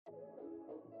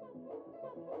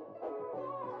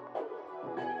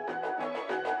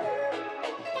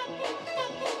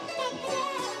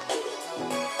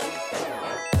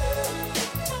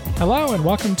Hello and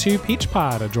welcome to Peach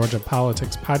Pod, a Georgia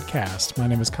politics podcast. My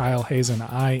name is Kyle Hayes and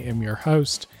I am your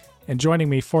host. And joining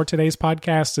me for today's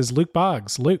podcast is Luke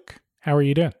Boggs. Luke, how are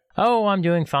you doing? Oh, I'm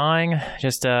doing fine.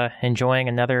 Just enjoying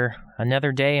another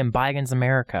day in Biden's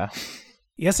America.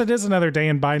 Yes, it is another day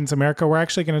in Biden's America. We're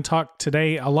actually going to talk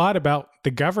today a lot about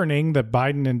the governing that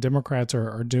Biden and Democrats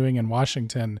are doing in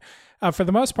Washington. For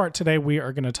the most part today, we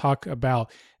are going to talk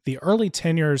about the early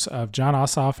tenures of Jon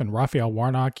Ossoff and Raphael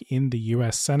Warnock in the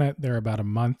U.S. Senate. They're about a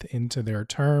month into their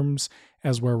terms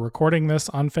as we're recording this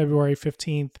on February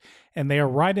 15th, and they are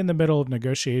right in the middle of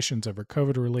negotiations over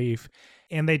COVID relief,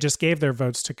 and they just gave their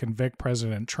votes to convict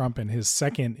President Trump in his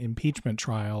second impeachment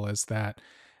trial as that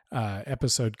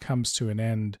episode comes to an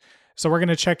end. So we're going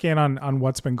to check in on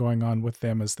what's been going on with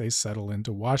them as they settle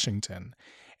into Washington.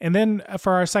 And then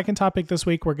for our second topic this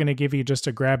week, we're going to give you just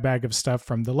a grab bag of stuff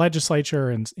from the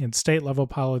legislature and in state level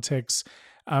politics.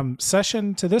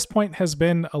 Session to this point has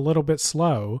been a little bit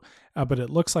slow, but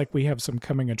it looks like we have some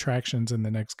coming attractions in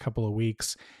the next couple of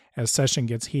weeks as session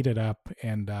gets heated up,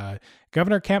 and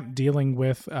Governor Kemp dealing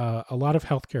with a lot of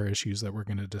healthcare issues that we're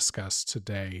going to discuss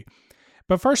today.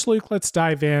 But first, Luke, let's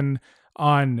dive in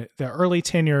on the early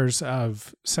tenures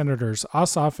of Senators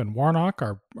Ossoff and Warnock,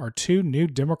 our two new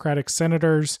Democratic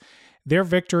senators. Their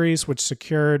victories, which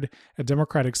secured a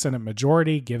Democratic Senate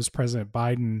majority, gives President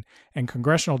Biden and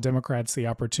congressional Democrats the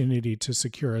opportunity to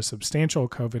secure a substantial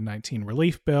COVID-19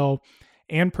 relief bill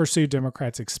and pursue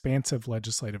Democrats' expansive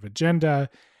legislative agenda.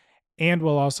 And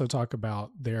we'll also talk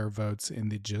about their votes in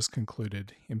the just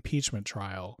concluded impeachment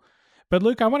trial. But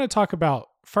Luke, I want to talk about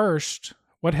first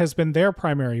what has been their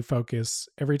primary focus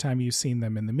every time you've seen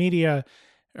them in the media,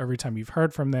 every time you've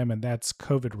heard from them, and that's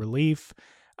COVID relief.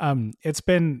 It's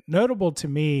been notable to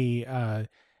me,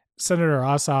 Senator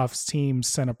Ossoff's team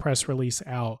sent a press release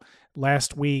out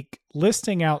last week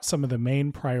listing out some of the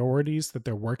main priorities that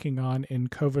they're working on in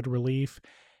COVID relief.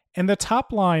 And the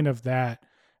top line of that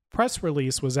press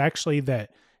release was actually that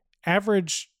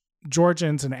average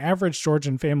Georgians, an average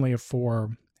Georgian family of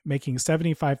four making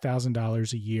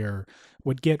 $75,000 a year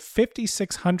would get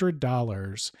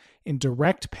 $5,600 in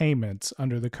direct payments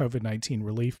under the COVID-19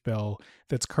 relief bill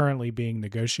that's currently being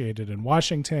negotiated in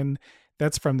Washington.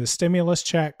 That's from the stimulus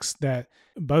checks that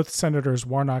both Senators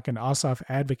Warnock and Ossoff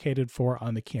advocated for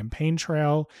on the campaign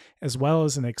trail, as well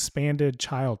as an expanded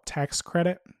child tax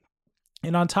credit.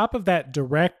 And on top of that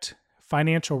direct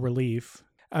financial relief,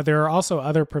 there are also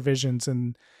other provisions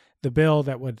in the bill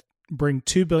that would bring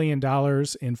 $2 billion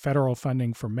in federal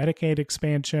funding for Medicaid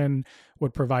expansion,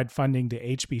 would provide funding to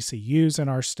HBCUs in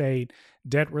our state,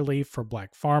 debt relief for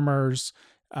Black farmers,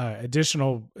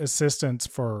 additional assistance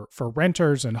for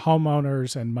renters and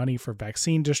homeowners, and money for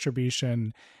vaccine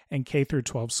distribution and K through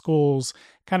 12 schools.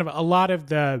 Kind of a lot of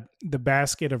the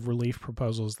basket of relief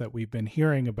proposals that we've been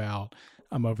hearing about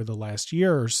over the last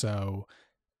year or so.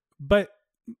 But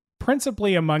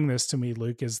principally among this to me,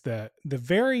 Luke, is the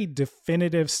very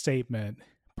definitive statement,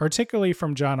 particularly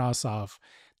from Jon Ossoff,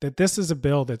 that this is a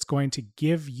bill that's going to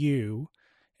give you,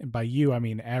 and by you I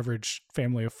mean average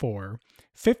family of four,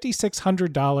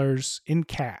 $5,600 in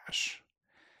cash.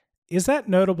 Is that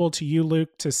notable to you,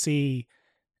 Luke, to see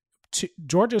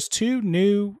Georgia's two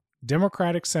new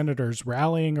Democratic senators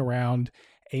rallying around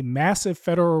a massive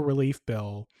federal relief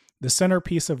bill, the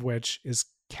centerpiece of which is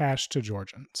cash to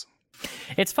Georgians?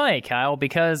 It's funny, Kyle,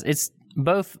 because it's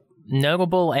both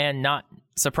notable and not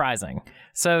surprising.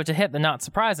 So to hit the not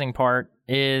surprising part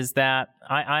is that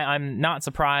I'm not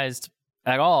surprised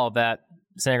at all that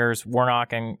Senators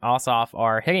Warnock and Ossoff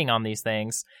are hitting on these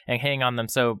things and hitting on them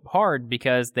so hard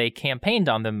because they campaigned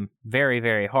on them very,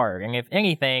 very hard. And if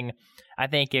anything, I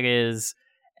think it is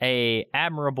a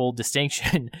admirable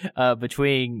distinction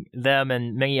between them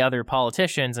and many other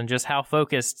politicians and just how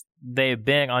focused they've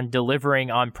been on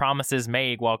delivering on promises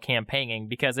made while campaigning.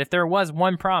 Because if there was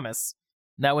one promise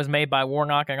that was made by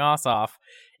Warnock and Ossoff,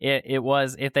 it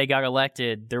was if they got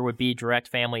elected, there would be direct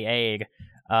family aid,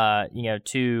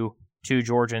 to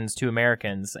Georgians, to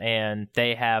Americans. And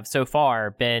they have so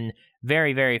far been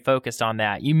very, very focused on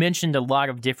that. You mentioned a lot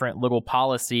of different little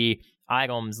policy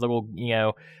items, little,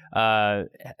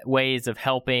 ways of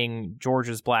helping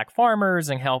Georgia's Black farmers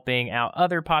and helping out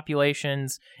other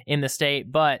populations in the state.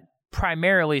 But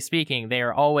primarily speaking, they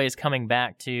are always coming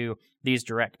back to these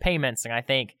direct payments. And I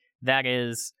think that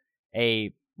is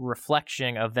a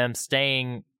reflection of them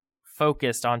staying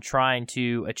focused on trying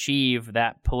to achieve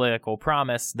that political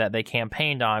promise that they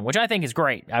campaigned on, which I think is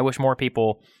great. I wish more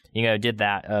people, did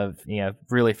that, of,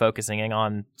 really focusing in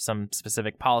on some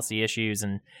specific policy issues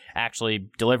and actually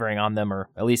delivering on them, or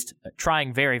at least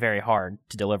trying very, very hard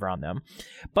to deliver on them.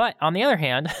 But on the other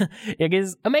hand, it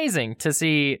is amazing to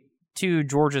see two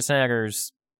Georgia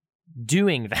senators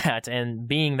doing that and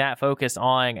being that focused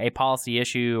on a policy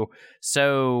issue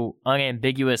so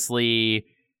unambiguously,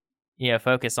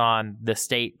 focus on the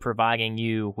state providing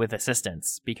you with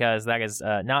assistance, because that is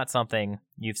not something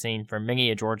you've seen from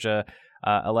many Georgia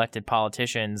elected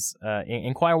politicians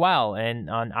in quite a while, and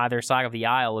on either side of the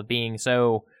aisle, of being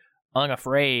so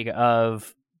unafraid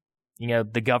of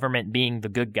the government being the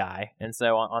good guy. And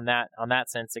so on that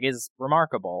sense, it is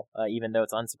remarkable, even though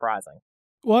it's unsurprising.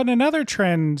 Well, and another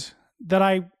trend that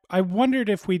I wondered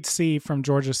if we'd see from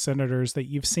Georgia senators that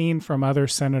you've seen from other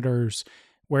senators,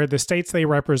 where the states they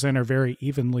represent are very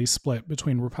evenly split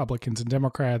between Republicans and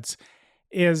Democrats,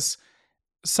 is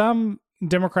some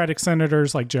Democratic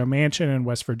senators like Joe Manchin in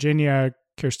West Virginia,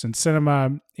 Kyrsten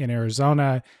Sinema in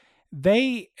Arizona,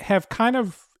 they have kind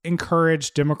of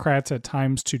encouraged Democrats at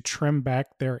times to trim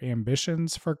back their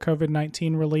ambitions for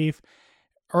COVID-19 relief.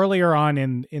 Earlier on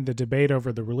in the debate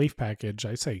over the relief package,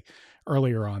 I say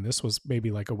earlier on, this was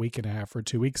maybe like a week and a half or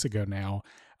 2 weeks ago now,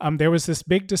 there was this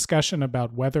big discussion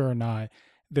about whether or not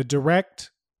the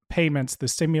direct payments, the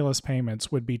stimulus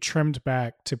payments, would be trimmed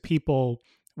back to people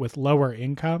with lower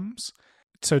incomes.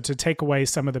 So to take away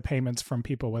some of the payments from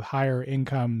people with higher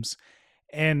incomes.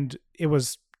 And it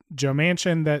was Joe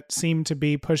Manchin that seemed to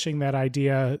be pushing that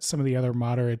idea. Some of the other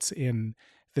moderates in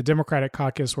the Democratic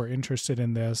caucus were interested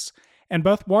in this. And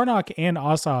both Warnock and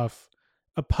Ossoff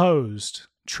opposed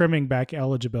trimming back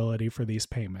eligibility for these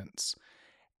payments.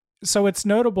 So it's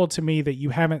notable to me that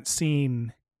you haven't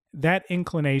seen that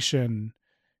inclination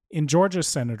in Georgia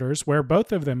senators, where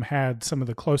both of them had some of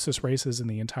the closest races in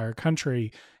the entire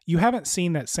country. You haven't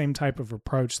seen that same type of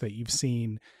approach that you've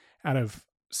seen out of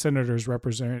senators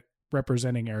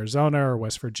representing Arizona or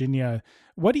West Virginia.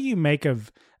 What do you make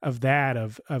of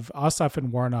Ossoff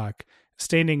and Warnock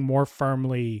standing more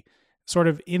firmly sort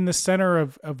of in the center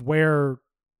of where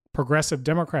progressive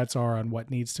Democrats are on what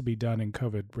needs to be done in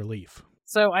COVID relief?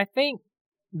 So I think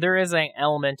there is an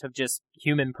element of just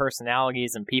human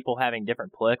personalities and people having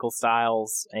different political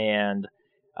styles and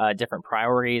different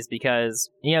priorities, because,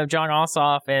 Jon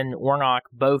Ossoff and Warnock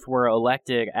both were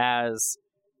elected as,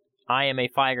 I am a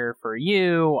fighter for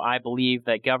you, I believe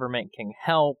that government can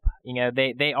help.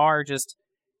 They are just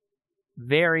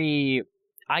very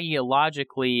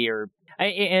ideologically, and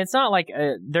it's not like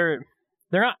they're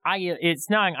not. It's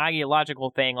not an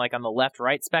ideological thing like on the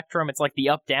left-right spectrum. It's like the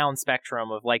up-down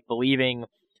spectrum of like believing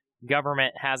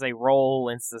government has a role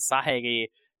in society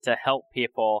to help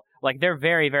people. Like they're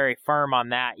very, very firm on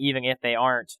that, even if they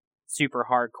aren't super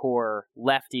hardcore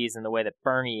lefties in the way that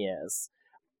Bernie is.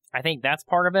 I think that's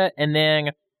part of it. And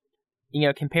then,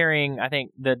 comparing, I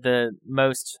think the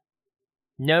most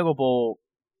notable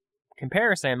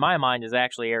comparison in my mind is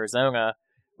actually Arizona,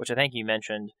 which I think you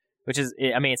mentioned, which is,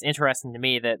 it's interesting to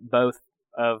me that both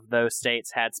of those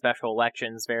states had special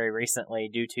elections very recently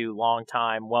due to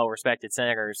long-time, well-respected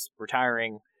senators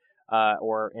retiring,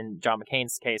 or in John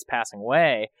McCain's case, passing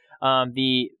away.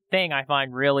 The thing I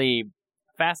find really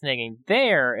fascinating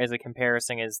there as a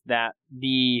comparison is that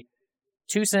the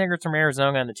two senators from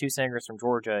Arizona and the two senators from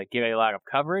Georgia get a lot of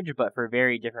coverage, but for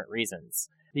very different reasons.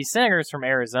 The senators from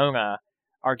Arizona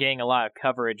are getting a lot of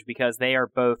coverage because they are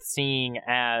both seen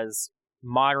as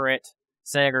moderate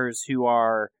senators who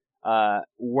are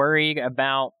worried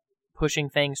about pushing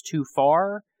things too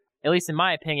far. At least in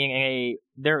my opinion,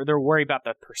 they're worried about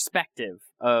the perspective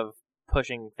of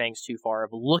pushing things too far,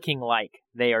 of looking like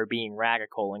they are being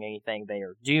radical in anything they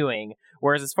are doing.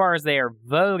 Whereas as far as they are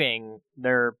voting,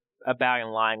 they're about in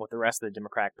line with the rest of the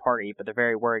Democratic Party, but they're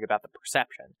very worried about the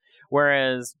perception.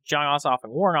 Whereas Jon Ossoff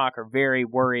and Warnock are very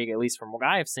worried, at least from what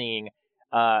I've seen,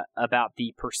 about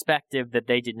the perspective that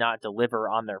they did not deliver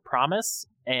on their promises,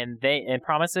 and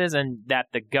that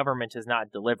the government is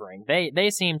not delivering. They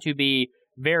seem to be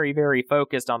very, very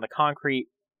focused on the concrete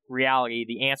reality,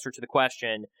 the answer to the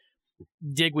question,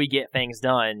 did we get things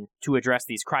done to address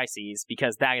these crises?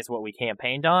 Because that is what we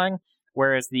campaigned on.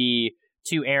 Whereas the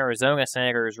two Arizona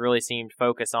senators really seemed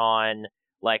focused on,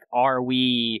 like, are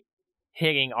we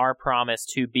hitting our promise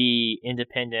to be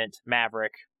independent,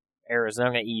 maverick,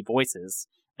 Arizona-y voices?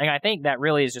 And I think that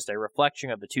really is just a reflection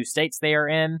of the two states they are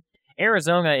in.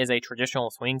 Arizona is a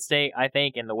traditional swing state, I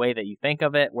think, in the way that you think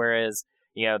of it, whereas,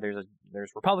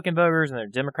 there's Republican voters and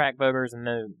there's Democratic voters, and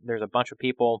then there's a bunch of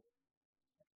people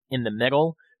in the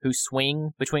middle who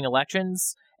swing between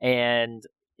elections, and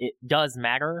it does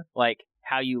matter, like,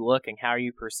 how you look and how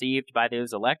you're perceived by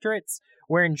those electorates.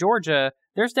 Where in Georgia,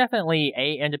 there's definitely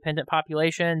a independent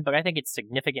population, but I think it's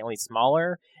significantly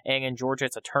smaller. And in Georgia,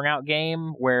 it's a turnout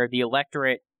game where the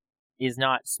electorate is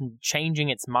not changing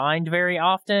its mind very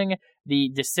often. The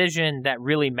decision that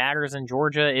really matters in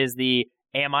Georgia is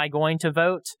am I going to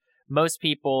vote? Most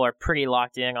people are pretty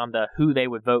locked in on who they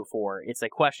would vote for. It's a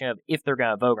question of if they're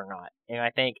going to vote or not. And I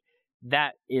think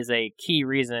that is a key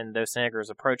reason those senators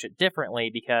approach it differently,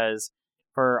 because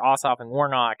for Ossoff and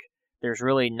Warnock, there's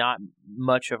really not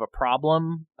much of a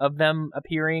problem of them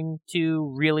appearing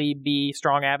to really be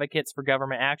strong advocates for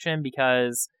government action,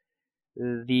 because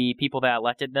the people that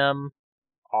elected them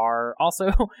are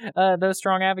also those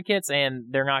strong advocates, and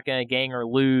they're not going to gain or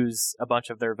lose a bunch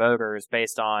of their voters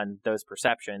based on those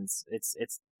perceptions. It's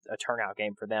a turnout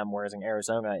game for them, whereas in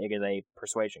Arizona, it is a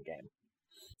persuasion game.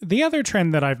 The other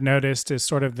trend that I've noticed is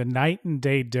sort of the night and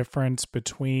day difference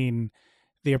between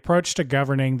the approach to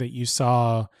governing that you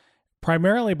saw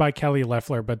primarily by Kelly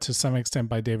Loeffler, but to some extent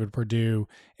by David Perdue,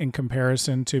 in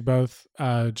comparison to both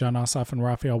Jon Ossoff and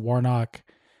Raphael Warnock.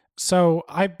 So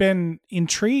I've been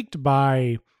intrigued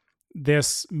by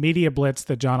this media blitz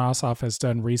that Jon Ossoff has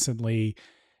done recently,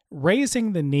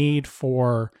 raising the need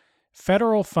for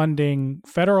federal funding,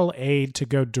 federal aid to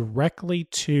go directly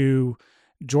to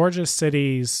Georgia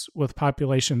cities with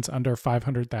populations under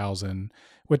 500,000,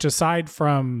 which aside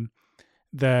from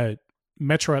the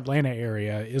Metro Atlanta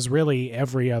area is really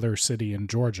every other city in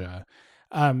Georgia.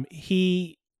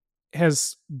 He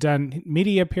has done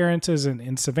media appearances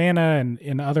in Savannah and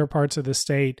in other parts of the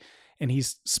state, and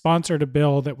he's sponsored a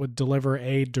bill that would deliver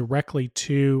aid directly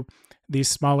to these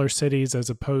smaller cities as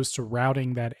opposed to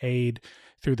routing that aid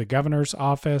through the governor's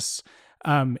office.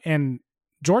 And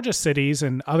Georgia cities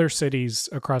and other cities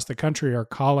across the country are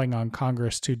calling on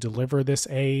Congress to deliver this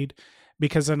aid,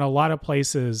 because in a lot of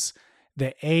places,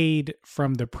 the aid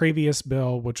from the previous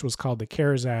bill, which was called the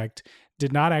CARES Act,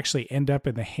 did not actually end up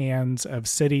in the hands of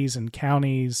cities and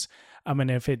counties. And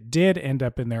if it did end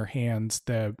up in their hands,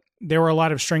 there were a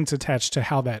lot of strings attached to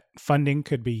how that funding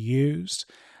could be used.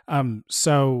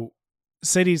 So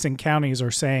cities and counties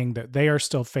are saying that they are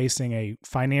still facing a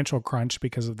financial crunch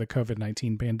because of the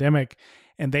COVID-19 pandemic,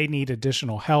 and they need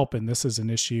additional help. And this is an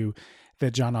issue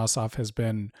that Jon Ossoff has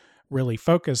been really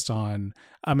focused on.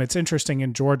 It's interesting,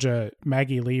 in Georgia,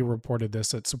 Maggie Lee reported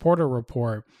this at Supporter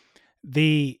Report.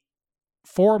 The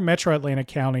 4 Metro Atlanta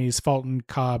counties, Fulton,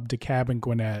 Cobb, DeKalb, and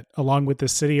Gwinnett, along with the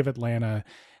city of Atlanta,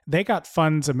 they got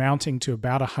funds amounting to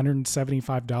about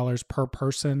 $175 per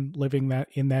person living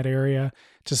in that area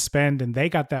to spend, and they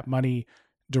got that money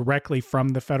directly from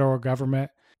the federal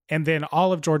government. And then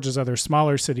all of Georgia's other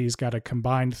smaller cities got a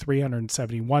combined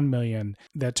 $371 million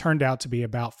that turned out to be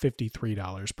about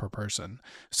 $53 per person.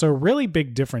 So really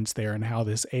big difference there in how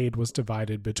this aid was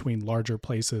divided between larger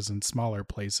places and smaller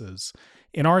places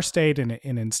in our state and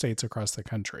in states across the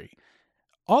country.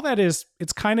 All that is,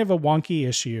 it's kind of a wonky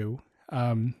issue.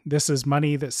 This is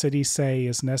money that cities say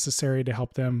is necessary to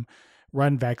help them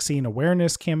run vaccine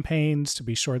awareness campaigns, to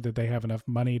be sure that they have enough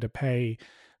money to pay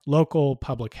local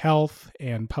public health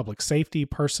and public safety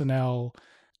personnel,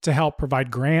 to help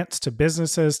provide grants to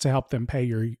businesses to help them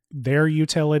pay their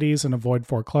utilities and avoid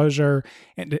foreclosure,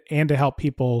 and to help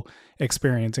people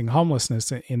experiencing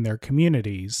homelessness in their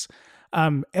communities.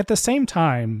 At the same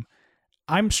time,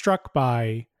 I'm struck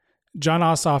by Jon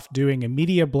Ossoff doing a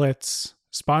media blitz,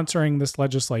 sponsoring this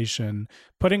legislation,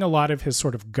 putting a lot of his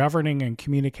sort of governing and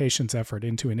communications effort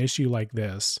into an issue like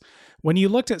this. When you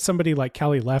looked at somebody like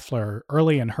Kelly Loeffler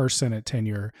early in her Senate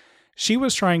tenure, she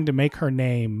was trying to make her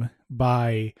name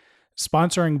by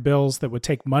sponsoring bills that would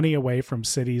take money away from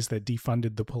cities that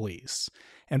defunded the police,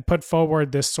 and put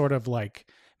forward this sort of like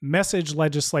message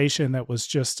legislation that was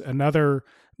just another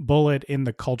bullet in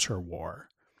the culture war.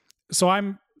 So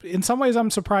in some ways,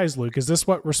 I'm surprised, Luke. Is this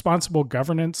what responsible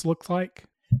governance looked like?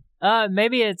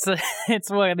 Maybe it's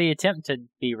what the attempt to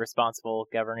be responsible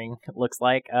governing looks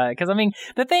like. Because I mean,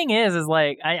 the thing is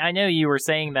like I know you were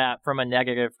saying that from a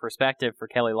negative perspective for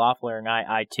Kelly Loeffler, and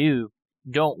I too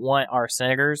don't want our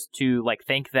senators to like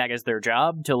think that is their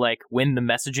job to like win the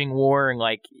messaging war and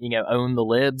like, you know, own the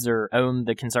libs or own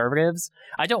the conservatives.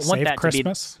 I don't want that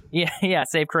Christmas. to be yeah,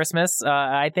 save Christmas.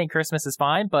 I think Christmas is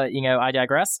fine, but you know, I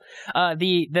digress.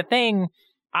 The thing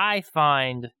I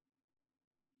find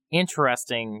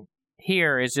interesting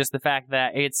here is just the fact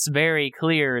that it's very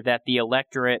clear that the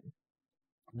electorate,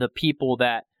 the people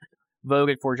that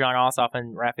voted for Jon Ossoff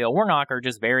and Raphael Warnock, are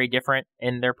just very different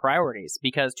in their priorities.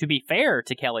 Because to be fair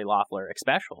to Kelly Loeffler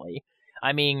especially,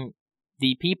 I mean,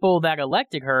 the people that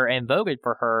elected her and voted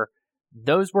for her,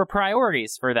 those were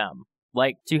priorities for them.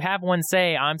 Like, to have one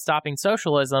say, I'm stopping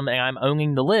socialism and I'm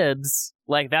owning the libs,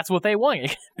 like, that's what they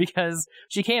wanted. Because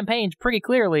she campaigned pretty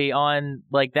clearly on,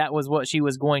 like, that was what she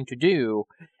was going to do.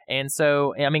 And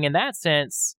so, I mean, in that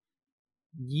sense,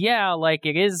 yeah, like,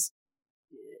 it is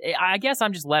I guess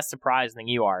I'm just less surprised than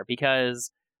you are,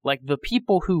 because like the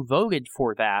people who voted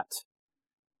for that,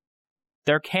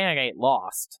 their candidate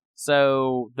lost.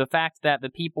 So the fact that the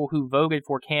people who voted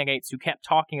for candidates who kept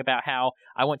talking about how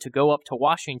I want to go up to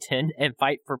Washington and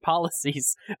fight for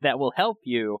policies that will help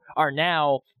you are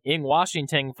now in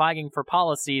Washington fighting for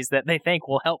policies that they think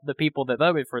will help the people that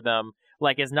voted for them,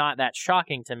 like, is not that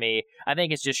shocking to me. I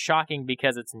think it's just shocking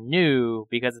because it's new,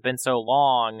 because it's been so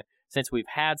long since we've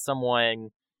had someone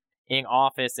in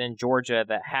office in Georgia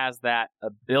that has that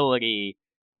ability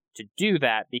to do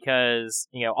that, because,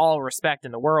 you know, all respect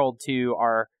in the world to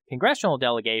our congressional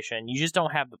delegation, you just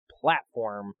don't have the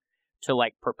platform to,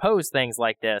 like, propose things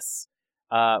like this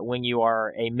when you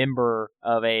are a member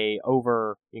of a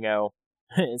over, you know,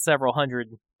 several hundred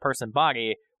person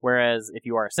body, whereas if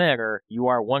you are a senator, you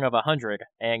are one of 100,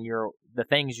 and the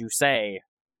things you say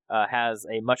has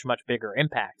a much, much bigger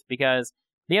impact. Because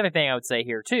the other thing I would say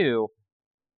here, too,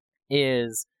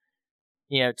 is,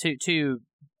 you know, to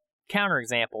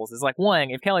counterexamples is, like, one,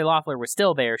 if Kelly Loeffler was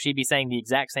still there, she'd be saying the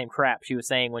exact same crap she was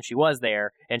saying when she was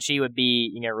there, and she would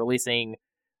be, you know, releasing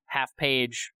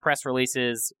half-page press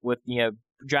releases with, you know,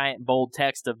 giant bold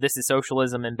text of "this is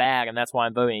socialism and bad, and that's why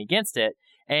I'm voting against it."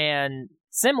 And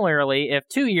similarly, if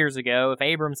 2 years ago, if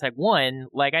Abrams had won,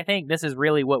 like, I think this is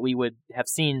really what we would have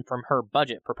seen from her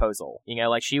budget proposal. You know,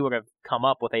 like, she would have come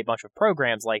up with a bunch of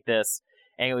programs like this,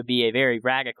 and it would be a very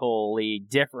radically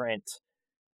different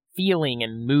feeling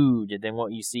and mood than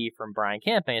what you see from Brian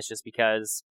Kemp. And it's just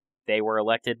because they were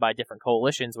elected by different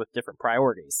coalitions with different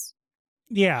priorities.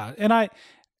 Yeah, and I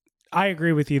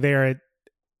agree with you there.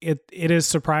 It is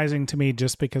surprising to me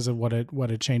just because of what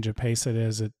a change of pace it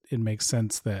is. It makes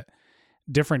sense that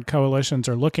different coalitions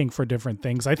are looking for different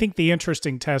things. I think the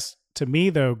interesting test to me,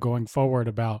 though, going forward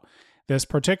about this,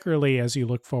 particularly as you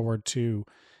look forward to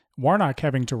Warnock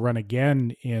having to run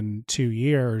again in 2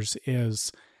 years,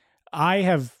 is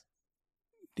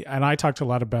and I talked a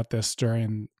lot about this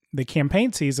during the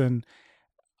campaign season,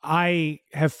 I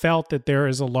have felt that there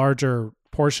is a larger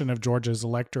portion of Georgia's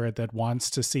electorate that wants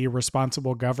to see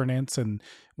responsible governance. And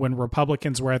when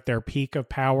Republicans were at their peak of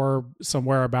power,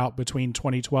 somewhere about between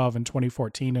 2012 and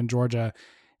 2014 in Georgia,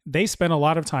 they spent a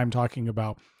lot of time talking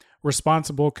about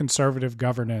responsible conservative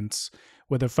governance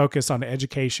with a focus on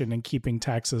education and keeping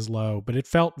taxes low. But it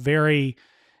felt very,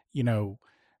 you know,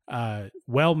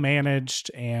 well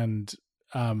managed, and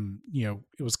you know,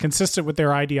 it was consistent with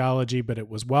their ideology, but it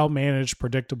was well managed,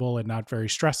 predictable, and not very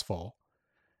stressful.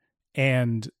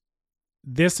 And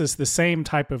this is the same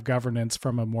type of governance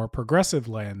from a more progressive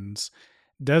lens.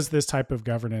 Does this type of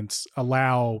governance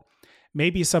allow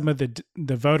maybe some of the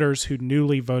voters who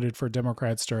newly voted for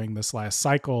Democrats during this last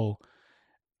cycle,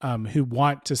 who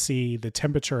want to see the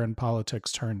temperature in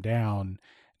politics turn down,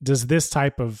 does this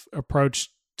type of approach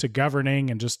to governing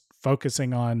and just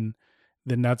focusing on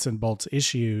the nuts and bolts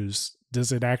issues,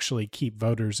 does it actually keep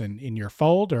voters in your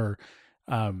fold, or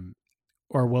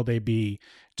will they be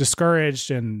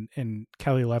discouraged and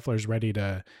Kelly Loeffler's ready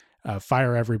to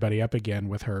fire everybody up again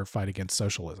with her fight against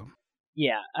socialism?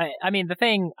 Yeah, I mean, the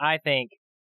thing I think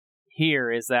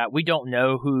here is that we don't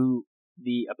know who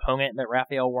the opponent that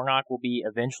Raphael Warnock will be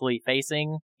eventually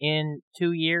facing in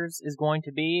 2 years is going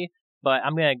to be, but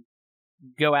I'm going to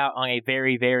go out on a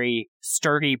very, very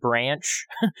sturdy branch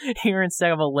here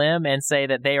instead of a limb and say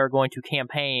that they are going to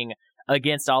campaign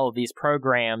against all of these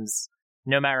programs,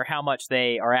 no matter how much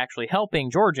they are actually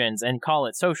helping Georgians, and call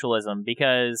it socialism.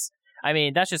 Because, I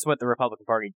mean, that's just what the Republican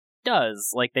Party does.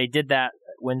 Like, they did that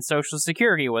when Social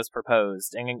Security was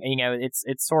proposed. And, you know, it's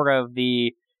sort of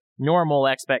the normal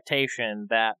expectation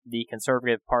that the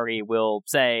Conservative Party will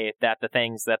say that the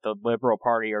things that the Liberal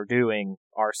Party are doing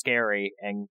are scary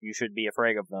and you should be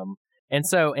afraid of them. And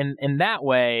so in that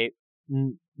way,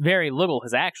 very little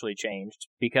has actually changed,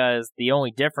 because the only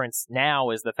difference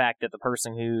now is the fact that the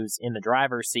person who's in the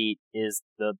driver's seat is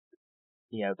the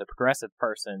progressive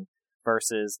person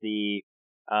versus the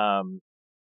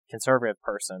conservative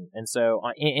person. And so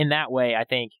in that way, I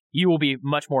think you will be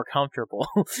much more comfortable,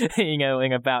 you know,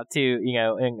 in about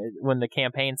when the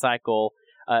campaign cycle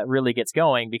really gets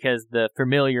going, because the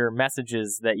familiar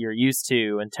messages that you're used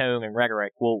to and tone and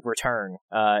rhetoric will return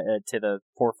to the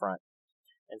forefront.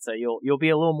 And so you'll be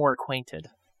a little more acquainted.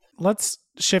 Let's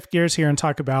shift gears here and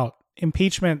talk about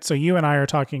impeachment. So you and I are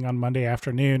talking on Monday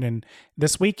afternoon, and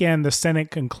this weekend the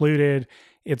Senate concluded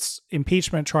its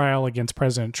impeachment trial against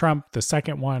President Trump, the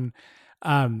second one.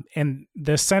 And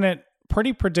the Senate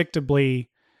pretty predictably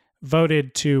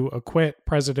voted to acquit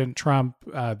President Trump.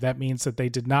 That means that they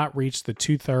did not reach the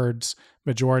 2/3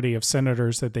 majority of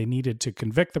senators that they needed to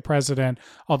convict the president,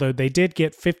 although they did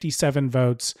get 57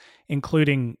 votes,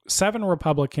 including 7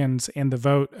 Republicans and the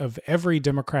vote of every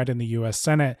Democrat in the U.S.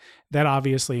 Senate. That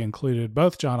obviously included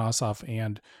both Jon Ossoff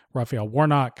and Raphael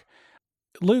Warnock.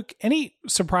 Luke, any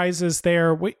surprises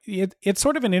there? It's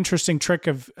sort of an interesting trick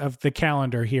of the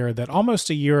calendar here that almost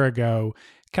a year ago,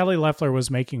 Kelly Loeffler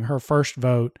was making her first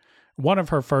vote, one of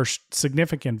her first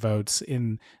significant votes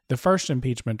in the first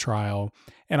impeachment trial.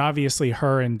 And obviously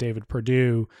her and David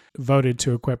Perdue voted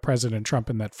to acquit President Trump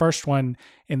in that first one.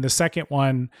 In the second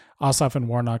one, Ossoff and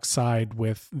Warnock side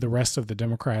with the rest of the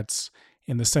Democrats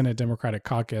in the Senate Democratic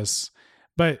Caucus.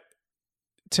 But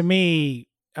to me,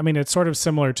 I mean, it's sort of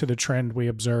similar to the trend we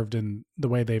observed in the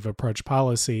way they've approached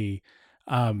policy.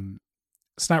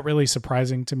 It's not really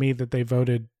surprising to me that they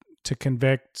voted to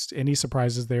convict. Any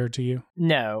surprises there to you?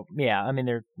 No. Yeah. I mean,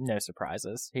 there are no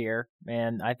surprises here.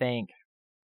 And I think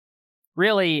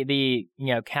really the,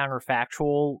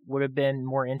 counterfactual would have been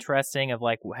more interesting of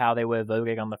like how they would have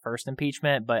voted on the first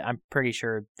impeachment, but I'm pretty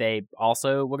sure they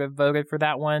also would have voted for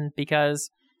that one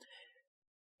because,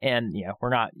 and,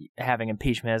 we're not having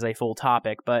impeachment as a full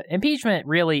topic, but impeachment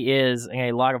really is in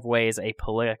a lot of ways a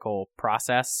political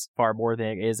process far more than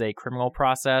it is a criminal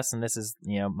process. And this is,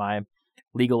 my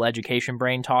legal education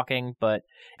brain talking, but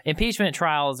impeachment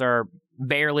trials are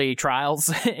barely trials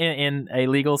in a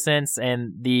legal sense,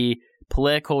 and the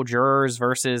political jurors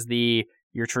versus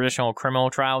your traditional criminal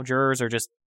trial jurors are just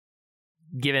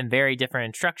given very different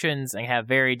instructions and have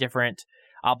very different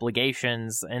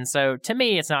obligations. And so to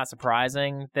me, it's not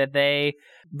surprising that they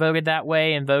voted that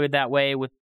way and voted that way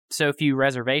with so few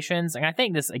reservations. And I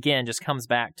think this, again, just comes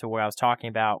back to what I was talking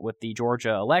about with the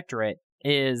Georgia electorate,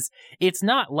 is it's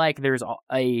not like there's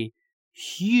a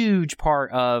huge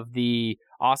part of the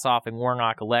Ossoff and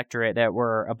Warnock electorate that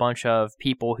were a bunch of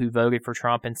people who voted for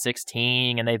Trump in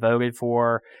 2016 and they voted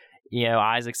for,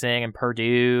 Isaacson and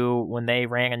Perdue when they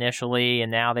ran initially and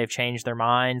now they've changed their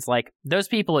minds. Like, those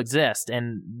people exist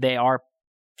and they are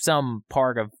some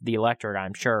part of the electorate,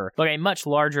 I'm sure. But a much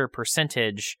larger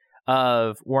percentage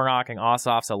of Warnock and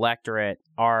Ossoff's electorate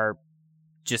are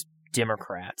just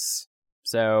Democrats.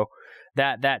 So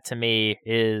that to me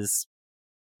is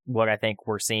what I think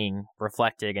we're seeing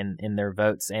reflected in their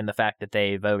votes and the fact that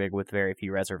they voted with very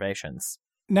few reservations.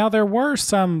 Now, there were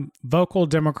some vocal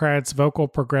Democrats, vocal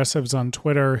progressives on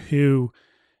Twitter who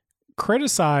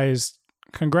criticized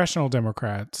congressional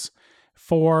Democrats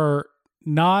for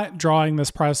not drawing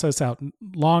this process out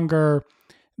longer.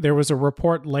 There was a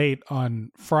report late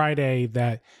on Friday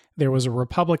that there was a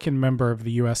Republican member of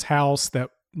the U.S. House that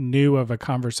knew of a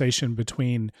conversation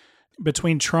between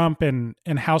Trump and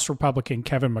House Republican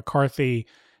Kevin McCarthy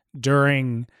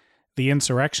during the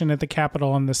insurrection at the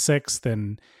Capitol on the 6th,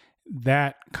 and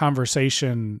that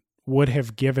conversation would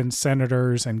have given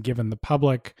senators and given the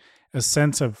public a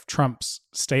sense of Trump's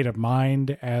state of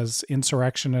mind as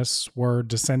insurrectionists were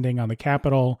descending on the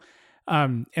Capitol.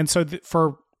 And so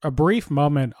for a brief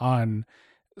moment on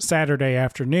Saturday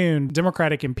afternoon,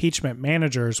 Democratic impeachment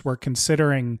managers were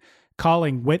considering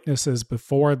calling witnesses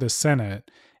before the Senate,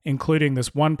 including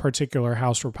this one particular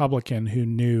House Republican who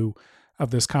knew of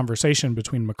this conversation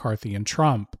between McCarthy and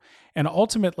Trump. And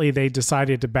ultimately, they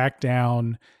decided to back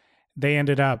down. They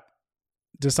ended up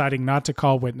deciding not to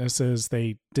call witnesses.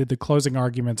 They did the closing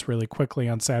arguments really quickly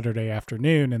on Saturday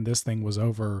afternoon, and this thing was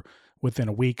over within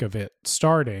a week of it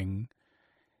starting.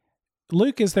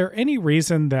 Luke, is there any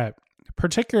reason that,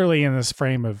 particularly in this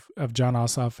frame of Jon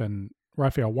Ossoff and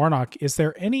Raphael Warnock, is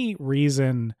there any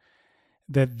reason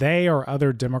that they or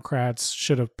other Democrats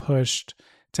should have pushed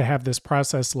to have this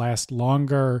process last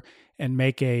longer and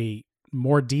make a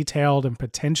more detailed and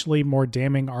potentially more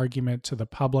damning argument to the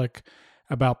public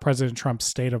about President Trump's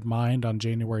state of mind on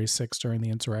January 6th during the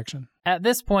insurrection? At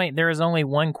this point, there is only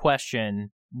one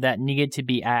question that needed to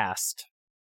be asked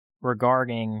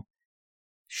regarding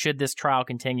should this trial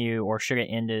continue or should it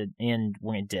end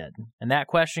when it did. And that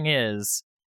question is,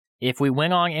 if we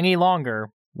went on any longer,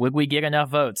 would we get enough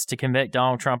votes to convict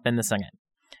Donald Trump in the Senate?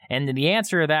 And the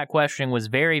answer to that question was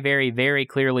very, very, very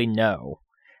clearly no,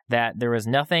 that there was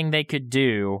nothing they could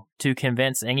do to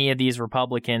convince any of these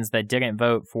Republicans that didn't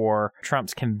vote for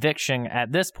Trump's conviction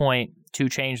at this point to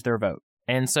change their vote.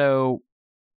 And so,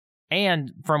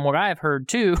 and from what I've heard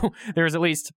too, there's at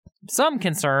least some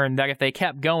concern that if they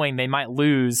kept going, they might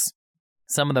lose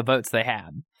some of the votes they had.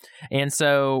 And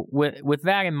so with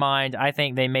that in mind, I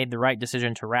think they made the right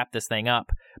decision to wrap this thing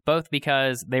up, both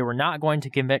because they were not going to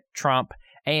convict Trump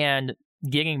and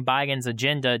getting Biden's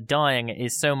agenda done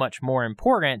is so much more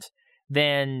important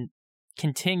than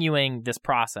continuing this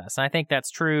process. And I think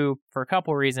that's true for a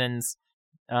couple reasons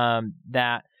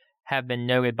that have been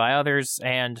noted by others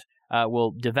and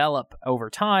will develop over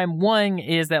time. One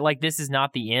is that, like, this is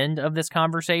not the end of this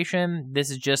conversation. This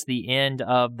is just the end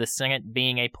of the Senate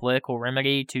being a political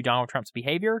remedy to Donald Trump's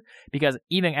behavior, because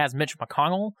even as Mitch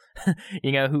McConnell,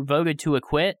 who voted to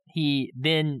acquit, he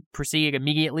then proceeded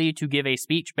immediately to give a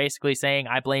speech basically saying,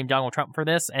 I blame Donald Trump for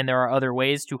this, and there are other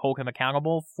ways to hold him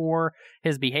accountable for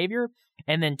his behavior.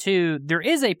 And then two, there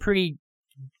is a pretty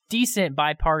decent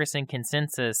bipartisan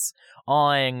consensus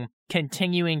on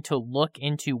continuing to look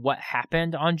into what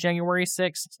happened on January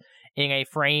 6th in a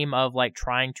frame of like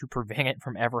trying to prevent it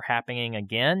from ever happening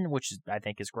again, which I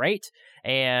think is great,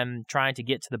 and trying to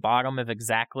get to the bottom of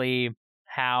exactly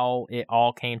how it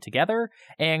all came together.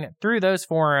 And through those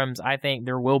forums, I think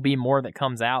there will be more that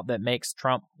comes out that makes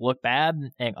Trump look bad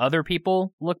and other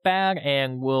people look bad,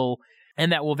 and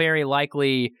that will very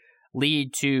likely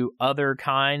lead to other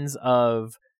kinds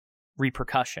of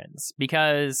repercussions.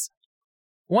 Because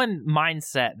one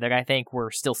mindset that I think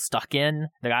we're still stuck in,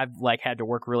 that I've had to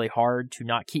work really hard to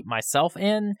not keep myself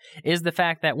in, is the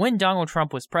fact that when Donald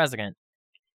Trump was president,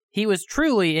 he was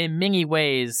truly, in many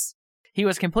ways, he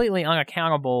was completely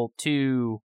unaccountable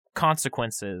to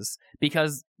consequences,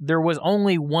 because there was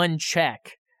only one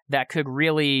check that could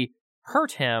really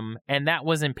hurt him, and that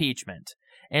was impeachment.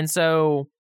 And so,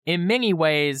 in many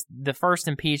ways, the first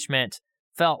impeachment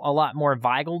felt a lot more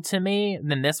vital to me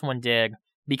than this one did,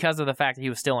 because of the fact that he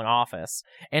was still in office.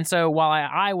 And so while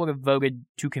I would have voted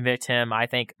to convict him, I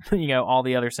think, all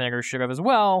the other senators should have as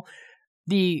well.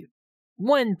 The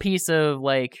one piece of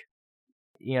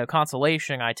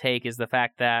consolation I take is the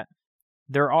fact that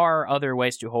there are other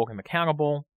ways to hold him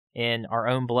accountable. In our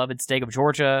own beloved state of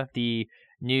Georgia, the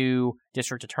new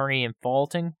district attorney in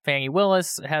Fulton, Fani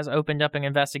Willis, has opened up an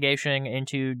investigation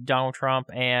into Donald Trump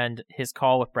and his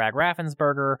call with Brad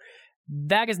Raffensperger.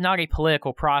 That is not a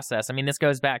political process. I mean, this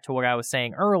goes back to what I was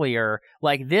saying earlier.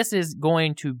 This is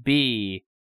going to be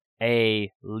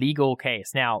a legal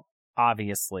case. Now,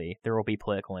 obviously, there will be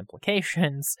political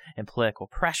implications and political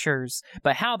pressures,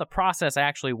 but how the process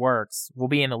actually works will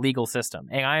be in the legal system.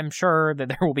 And I'm sure that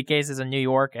there will be cases in New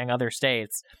York and other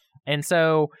states. And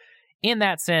so, in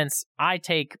that sense, I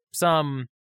take some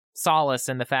solace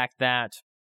in the fact that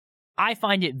I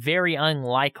find it very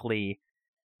unlikely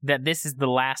that this is the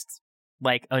last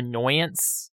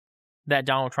annoyance that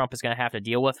Donald Trump is going to have to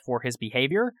deal with for his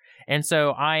behavior. And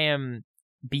so I am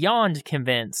beyond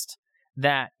convinced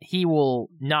that he will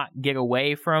not get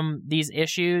away from these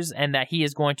issues, and that he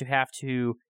is going to have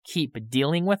to keep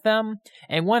dealing with them.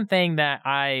 And one thing that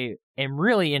I am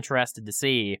really interested to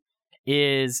see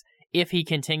is if he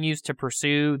continues to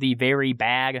pursue the very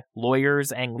bad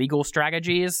lawyers and legal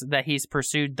strategies that he's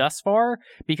pursued thus far,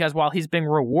 because while he's been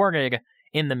rewarded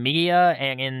in the media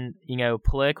and in,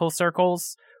 political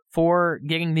circles for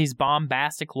getting these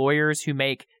bombastic lawyers who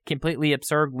make completely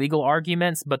absurd legal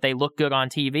arguments, but they look good on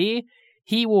TV,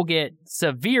 he will get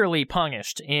severely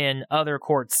punished in other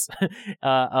courts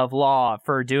of law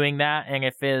for doing that. And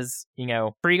if his,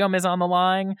 freedom is on the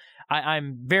line,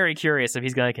 I'm very curious if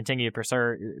he's going to continue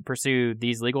to pursue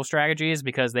these legal strategies,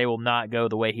 because they will not go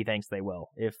the way he thinks they will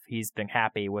if he's been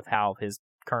happy with how his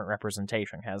current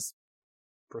representation has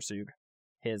pursued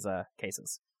his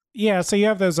cases. Yeah, so you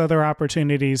have those other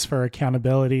opportunities for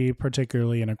accountability,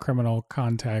 particularly in a criminal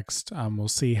context. We'll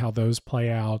see how those play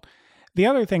out. The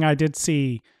other thing I did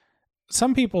see,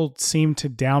 some people seem to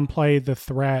downplay the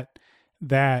threat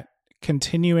that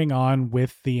continuing on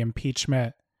with the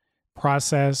impeachment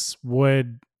process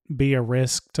would be a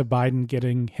risk to Biden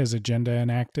getting his agenda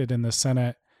enacted in the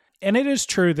Senate. And it is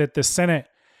true that the Senate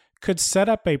could set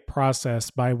up a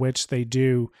process by which they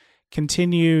do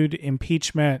continued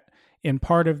impeachment in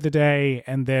part of the day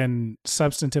and then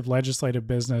substantive legislative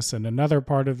business in another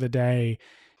part of the day.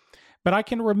 But I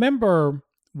can remember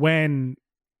when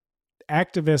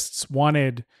activists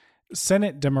wanted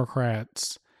Senate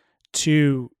Democrats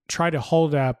to try to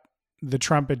hold up the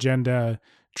Trump agenda,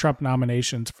 Trump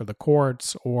nominations for the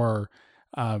courts, or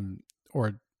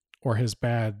his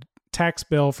bad tax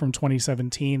bill from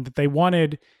 2017, that they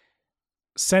wanted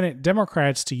Senate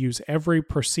Democrats to use every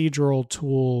procedural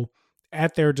tool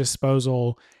at their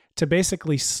disposal to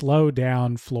basically slow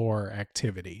down floor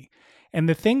activity. And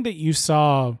the thing that you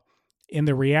saw in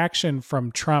the reaction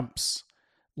from Trump's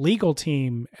legal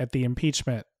team at the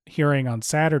impeachment hearing on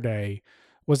Saturday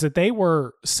was that they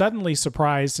were suddenly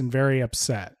surprised and very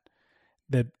upset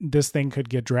that this thing could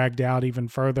get dragged out even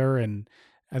further. And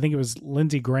I think it was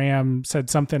Lindsey Graham said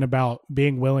something about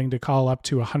being willing to call up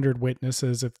to 100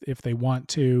 witnesses if they want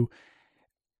to.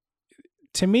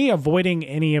 to me, avoiding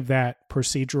any of that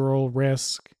procedural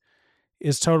risk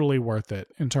is totally worth it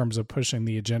in terms of pushing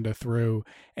the agenda through.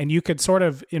 And you could sort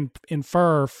of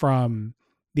infer from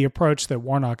the approach that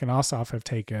Warnock and Ossoff have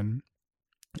taken,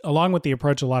 along with the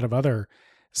approach a lot of other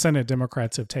Senate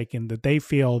Democrats have taken, that they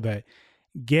feel that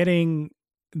getting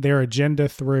their agenda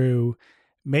through,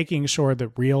 making sure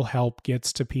that real help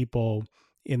gets to people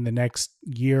in the next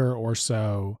year or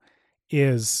so,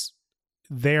 is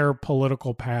their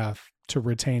political path to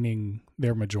retaining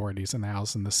their majorities in the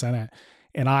House and the Senate.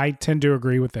 And I tend to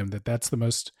agree with them that that's the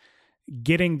most,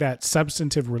 getting that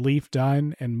substantive relief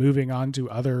done and moving on to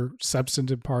other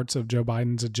substantive parts of Joe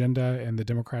Biden's agenda and the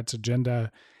Democrats'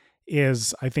 agenda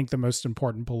is, I think, the most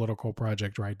important political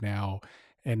project right now,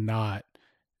 and not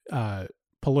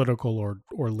political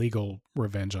or legal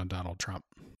revenge on Donald Trump.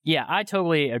 Yeah, I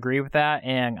totally agree with that.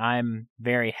 And I'm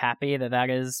very happy that that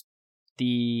is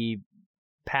the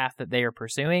path that they are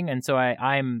pursuing. And so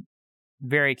I'm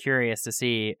very curious to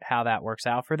see how that works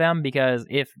out for them, because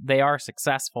if they are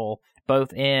successful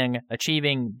both in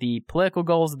achieving the political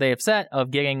goals that they have set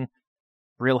of getting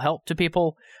real help to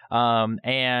people,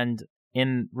 and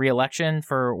in re-election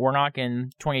for Warnock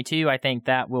in 22, I think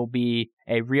that will be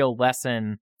a real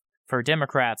lesson for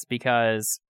Democrats,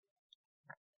 because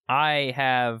I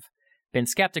have been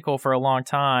skeptical for a long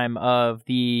time of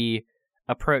the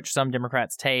approach some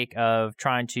Democrats take of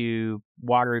trying to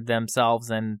water themselves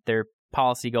and their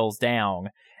policy goals down.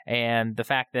 And the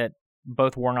fact that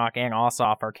both Warnock and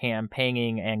Ossoff are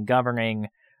campaigning and governing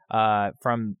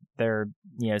from their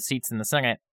seats in the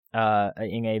Senate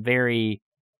in a very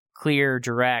clear,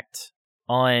 direct,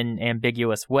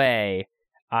 unambiguous way,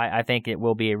 I think it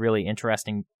will be a really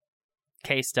interesting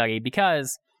case study,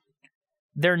 because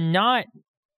they're not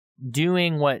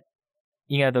doing what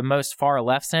the most far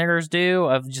left senators do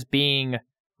of just being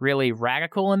really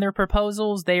radical in their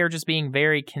proposals. They are just being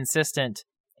very consistent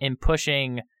in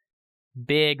pushing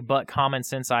big but common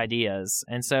sense ideas.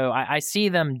 And so I see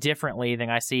them differently than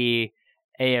I see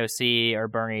AOC or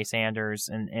Bernie Sanders.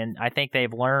 And I think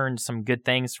they've learned some good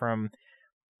things from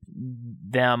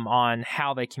them on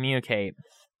how they communicate,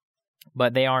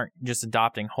 but they aren't just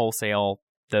adopting wholesale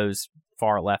those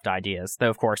far left ideas, though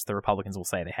of course the Republicans will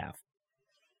say they have.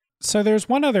 So there's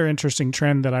one other interesting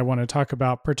trend that I want to talk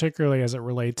about, particularly as it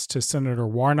relates to Senator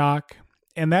Warnock,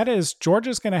 and that is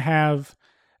Georgia's going to have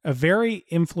a very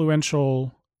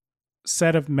influential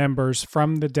set of members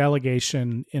from the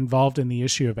delegation involved in the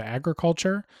issue of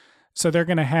agriculture. So they're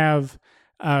going to have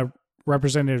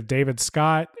Representative David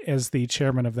Scott as the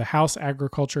chairman of the House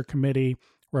Agriculture Committee.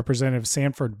 Representative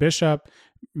Sanford Bishop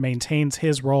maintains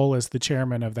his role as the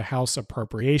chairman of the House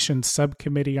Appropriations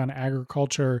Subcommittee on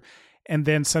Agriculture. And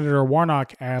then Senator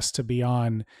Warnock asked to be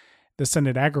on the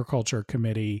Senate Agriculture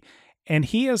Committee. And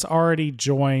he has already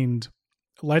joined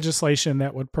legislation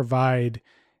that would provide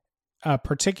a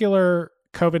particular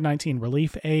COVID-19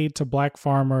 relief aid to Black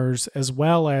farmers, as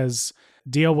well as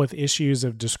deal with issues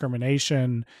of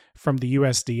discrimination from the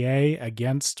USDA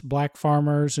against Black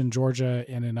farmers in Georgia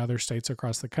and in other states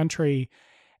across the country.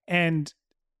 And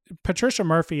Patricia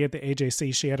Murphy at the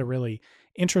AJC, she had a really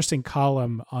interesting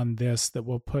column on this that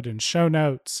we'll put in show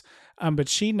notes. But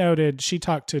she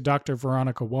talked to Dr.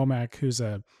 Veronica Womack, who's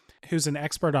an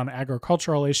expert on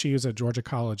agricultural issues at Georgia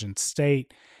College and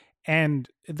State. And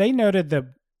they noted that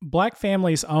Black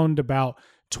families owned about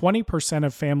 20%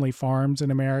 of family farms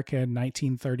in America in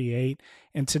 1938.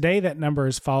 And today that number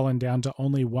has fallen down to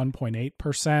only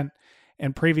 1.8%.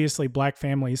 And previously, Black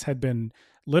families had been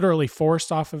literally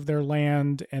forced off of their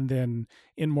land. And then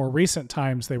in more recent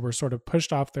times, they were sort of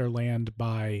pushed off their land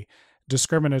by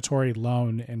discriminatory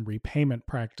loan and repayment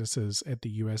practices at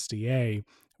the USDA,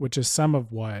 which is some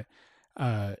of what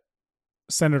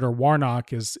Senator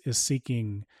Warnock is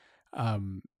seeking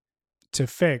to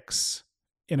fix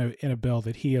in a bill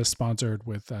that he has sponsored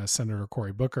with Senator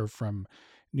Cory Booker from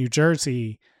New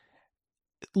Jersey.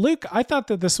 Luke, I thought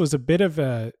that this was a bit of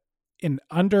an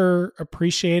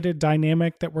underappreciated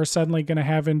dynamic that we're suddenly going to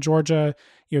have in Georgia.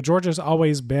 Georgia's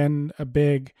always been a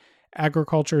big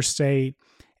agriculture state,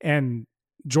 and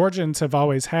Georgians have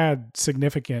always had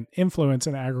significant influence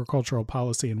in agricultural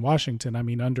policy in Washington. I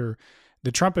mean, under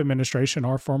the Trump administration,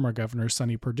 our former governor,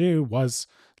 Sonny Perdue, was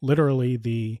literally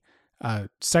the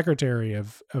Secretary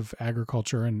of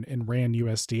Agriculture and ran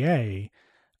USDA.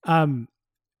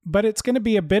 But it's going to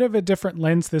be a bit of a different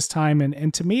lens this time.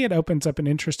 And to me, it opens up an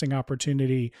interesting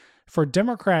opportunity for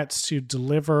Democrats to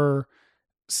deliver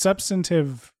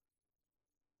substantive,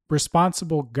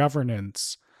 responsible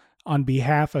governance on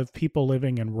behalf of people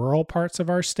living in rural parts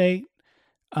of our state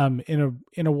in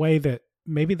a way that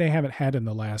maybe they haven't had in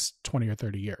the last 20 or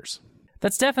 30 years.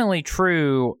 That's definitely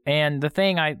true. And the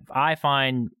thing I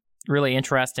find really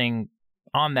interesting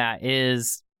on that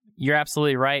is you're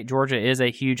absolutely right. Georgia is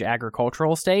a huge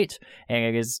agricultural state, and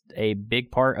it is a big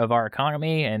part of our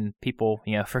economy, and people,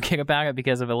 forget about it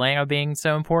because of Atlanta being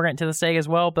so important to the state as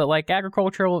well. But like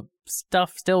agricultural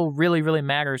stuff still really, really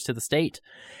matters to the state.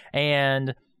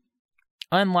 And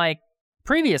unlike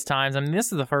previous times, I mean,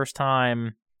 this is the first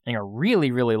time in a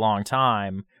really, really long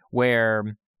time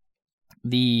where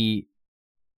the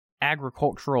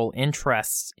agricultural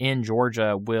interests in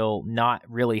Georgia will not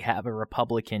really have a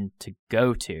Republican to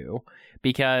go to,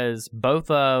 because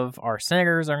both of our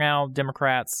senators are now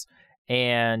Democrats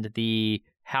and the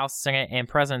House, Senate, and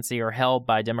presidency are held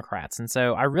by Democrats. And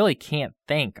so I really can't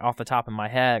think off the top of my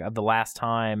head of the last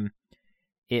time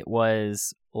it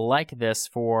was like this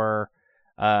for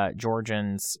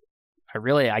Georgians.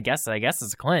 I guess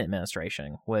it's the Clinton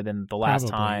administration within the last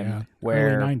time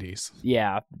where early 90s.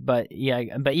 But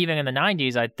even in the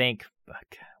 90s, I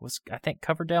think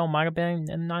Coverdale might have been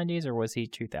in the 90s, or was he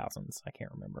 2000s? I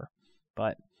can't remember.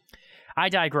 But I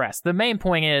digress. The main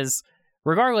point is,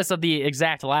 regardless of the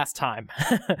exact last time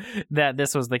that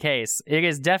this was the case, it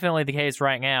is definitely the case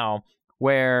right now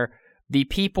where the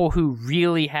people who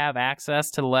really have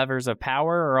access to the levers of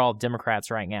power are all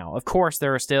Democrats right now. Of course,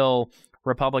 there are still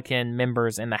Republican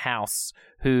members in the House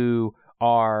who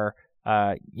are,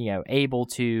 able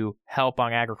to help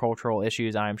on agricultural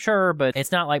issues, I'm sure, but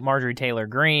it's not like Marjorie Taylor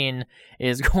Greene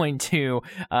is going to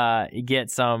get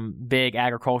some big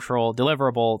agricultural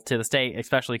deliverable to the state,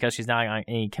 especially because she's not on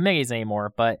any committees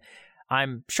anymore. But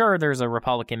I'm sure there's a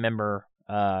Republican member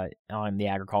on the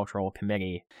agricultural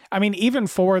committee. I mean, even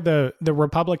for the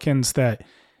Republicans that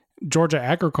Georgia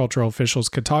agricultural officials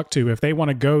could talk to, if they want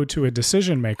to go to a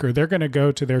decision maker, they're going to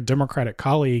go to their Democratic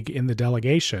colleague in the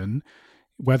delegation,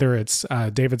 whether it's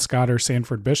David Scott or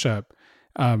Sanford Bishop,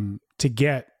 to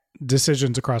get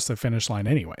decisions across the finish line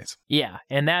anyways. Yeah,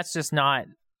 and that's just a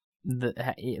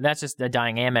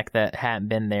dynamic that hadn't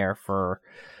been there for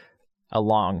a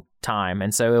long time.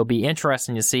 And so it'll be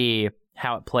interesting to see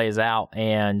how it plays out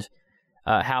and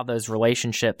how those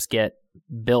relationships get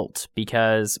built,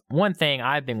 because one thing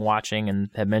I've been watching and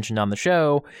have mentioned on the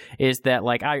show is that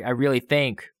I really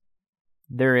think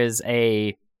there is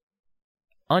a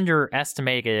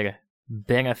underestimated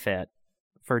benefit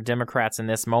for Democrats in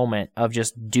this moment of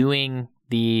just doing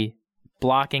the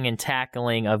blocking and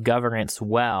tackling of governance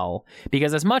well,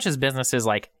 because as much as businesses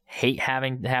hate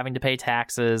having to pay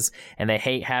taxes and they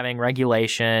hate having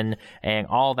regulation and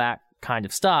all that kind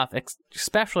of stuff,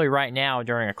 especially right now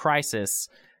during a crisis,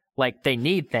 they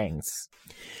need things.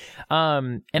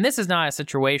 And this is not a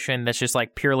situation that's just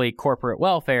purely corporate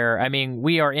welfare. I mean,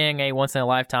 we are in a once in a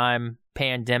lifetime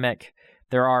pandemic.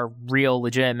 There are real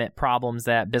legitimate problems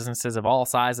that businesses of all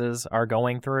sizes are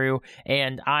going through.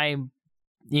 And I'm,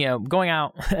 going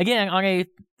out again on a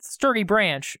sturdy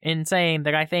branch in saying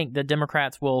that I think the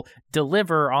Democrats will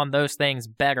deliver on those things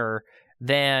better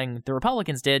than the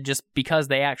Republicans did, just because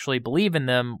they actually believe in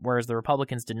them, whereas the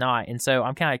Republicans did not. And so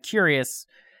I'm kind of curious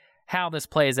how this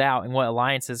plays out and what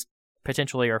alliances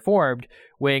potentially are formed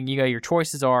when your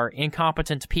choices are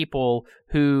incompetent people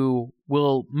who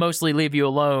will mostly leave you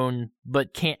alone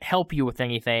but can't help you with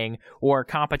anything, or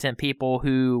competent people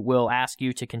who will ask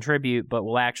you to contribute but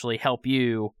will actually help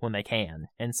you when they can.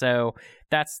 And so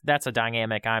that's a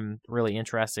dynamic I'm really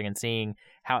interested in seeing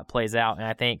how it plays out. And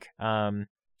I think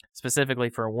specifically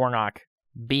for Warnock,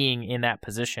 being in that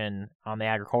position on the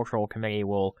agricultural committee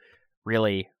will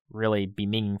really be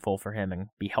meaningful for him and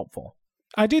be helpful.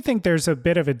 I do think there's a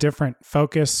bit of a different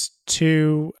focus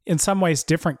to, in some ways,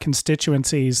 different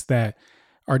constituencies that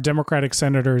our Democratic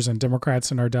senators and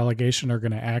Democrats in our delegation are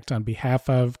going to act on behalf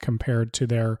of compared to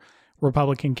their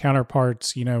Republican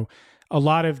counterparts. A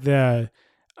lot of the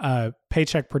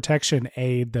paycheck protection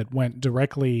aid that went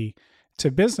directly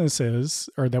to businesses,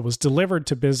 or that was delivered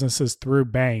to businesses through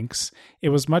banks, it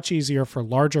was much easier for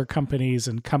larger companies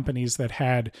and companies that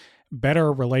had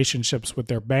better relationships with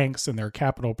their banks and their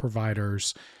capital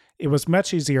providers. It was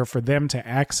much easier for them to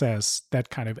access that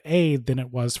kind of aid than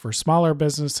it was for smaller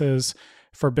businesses,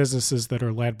 for businesses that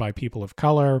are led by people of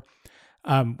color.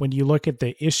 When you look at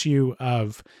the issue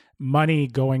of money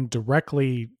going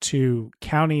directly to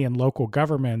county and local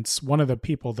governments, one of the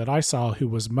people that I saw who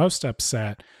was most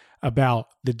upset about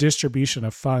the distribution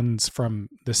of funds from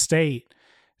the state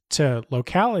to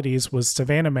localities was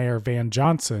Savannah Mayor Van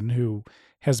Johnson, who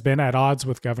has been at odds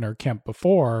with Governor Kemp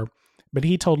before, but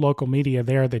he told local media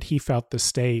there that he felt the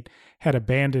state had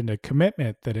abandoned a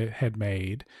commitment that it had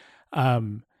made.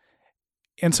 And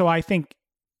so I think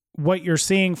what you're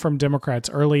seeing from Democrats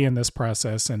early in this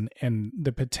process and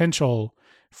the potential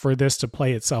for this to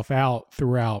play itself out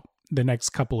throughout the next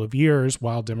couple of years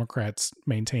while Democrats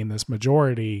maintain this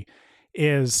majority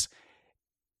is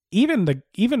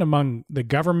even among the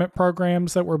government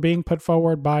programs that were being put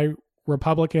forward by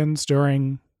Republicans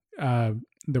during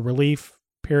the relief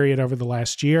period over the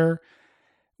last year,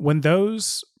 when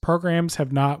those programs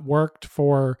have not worked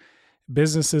for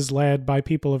businesses led by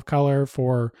people of color,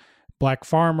 for Black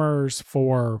farmers,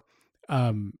 for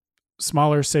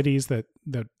smaller cities that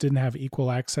didn't have equal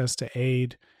access to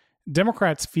aid,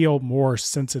 Democrats feel more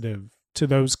sensitive to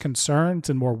those concerns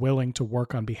and more willing to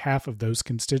work on behalf of those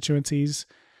constituencies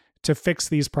to fix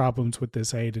these problems with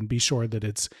this aid and be sure that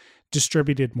it's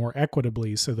distributed more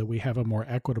equitably so that we have a more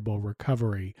equitable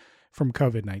recovery from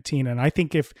COVID-19. And I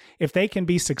think if they can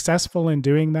be successful in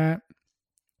doing that,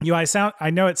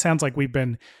 I know it sounds like we've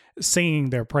been singing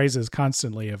their praises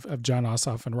constantly of Jon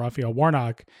Ossoff and Raphael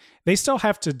Warnock. They still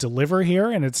have to deliver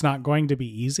here, and it's not going to be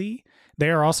easy. They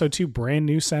are also two brand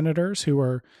new senators who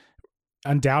are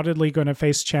undoubtedly going to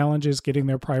face challenges getting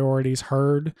their priorities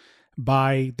heard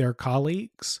by their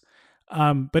colleagues.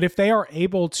 But if they are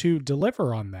able to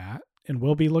deliver on that, and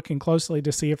we'll be looking closely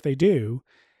to see if they do,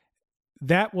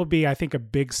 that will be, I think, a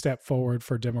big step forward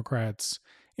for Democrats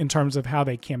in terms of how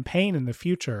they campaign in the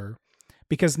future,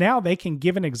 because now they can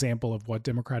give an example of what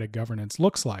democratic governance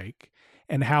looks like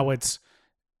and how it's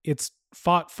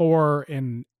fought for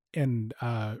and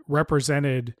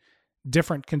represented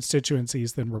different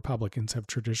constituencies than Republicans have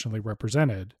traditionally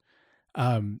represented.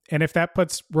 And if that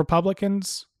puts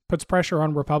pressure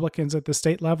on Republicans at the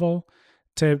state level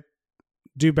to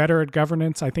do better at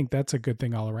governance, I think that's a good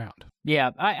thing all around.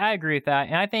 Yeah, I agree with that.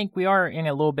 And I think we are in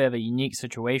a little bit of a unique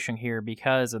situation here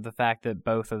because of the fact that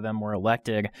both of them were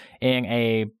elected in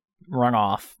a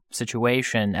runoff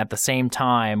situation at the same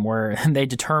time where they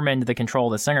determined the control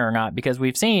of the Senate or not. Because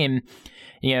we've seen,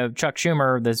 Chuck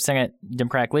Schumer, the Senate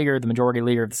Democratic leader, the majority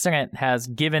leader of the Senate, has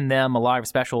given them a lot of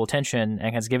special attention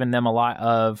and has given them a lot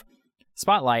of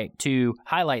spotlight to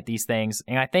highlight these things.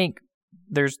 And I think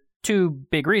there's two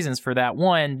big reasons for that.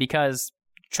 One, because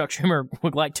Chuck Schumer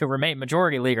would like to remain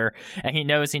majority leader, and he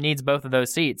knows he needs both of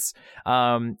those seats.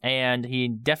 And he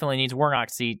definitely needs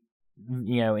Warnock's seat,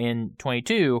 in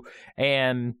 22.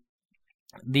 And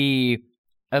the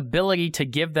ability to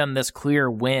give them this clear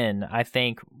win, I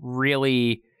think,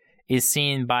 really is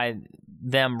seen by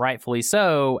them, rightfully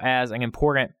so, as an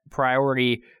important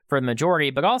priority for the majority.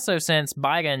 But also, since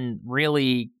Biden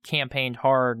really campaigned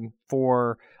hard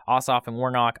for Ossoff and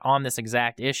Warnock on this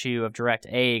exact issue of direct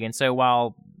aid. And so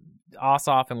while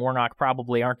Ossoff and Warnock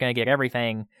probably aren't going to get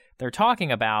everything they're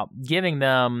talking about, giving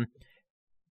them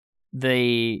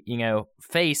the,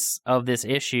 face of this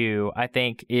issue, I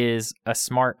think is a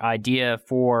smart idea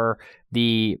for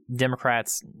the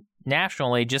Democrats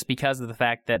nationally, just because of the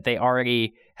fact that they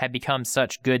already had become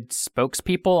such good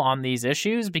spokespeople on these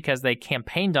issues because they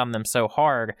campaigned on them so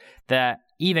hard that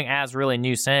even as really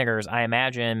new senators, I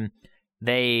imagine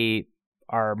they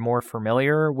are more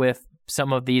familiar with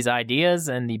some of these ideas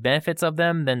and the benefits of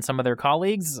them than some of their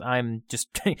colleagues. I'm just,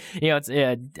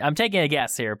 I'm taking a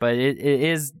guess here, but it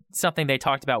is something they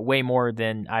talked about way more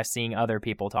than I've seen other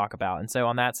people talk about. And so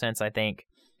on that sense, I think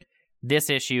this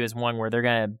issue is one where they're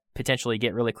going to potentially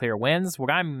get really clear wins.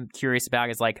 What I'm curious about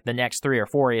is like the next 3 or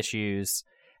 4 issues,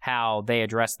 how they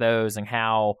address those and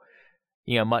how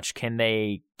much can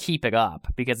they keep it up,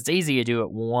 because it's easy to do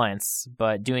it once,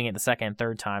 but doing it the second and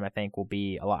third time, I think, will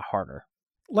be a lot harder.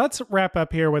 Let's wrap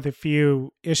up here with a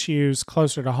few issues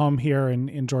closer to home here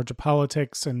in Georgia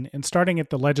politics, and starting at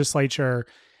the legislature.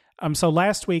 So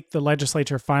last week, the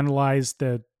legislature finalized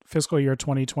the fiscal year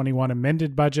 2021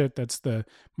 amended budget. That's the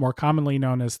more commonly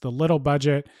known as the little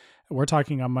budget. We're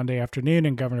talking on Monday afternoon,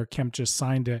 and Governor Kemp just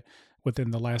signed it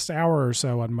within the last hour or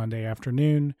so on Monday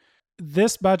afternoon.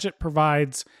 This budget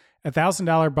provides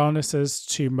 $1,000 bonuses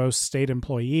to most state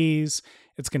employees.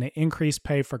 It's going to increase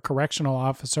pay for correctional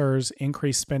officers,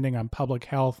 increase spending on public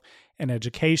health and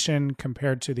education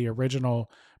compared to the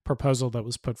original proposal that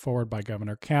was put forward by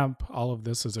Governor Kemp. All of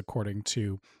this is according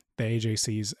to the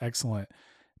AJC's excellent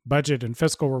budget and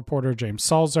fiscal reporter, James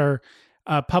Salzer.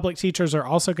 Public teachers are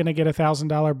also going to get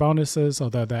 $1,000 bonuses,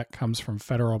 although that comes from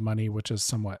federal money, which is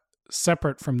somewhat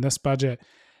separate from this budget.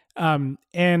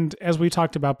 And as we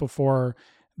talked about before,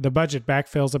 the budget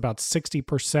backfills about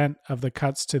 60% of the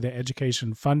cuts to the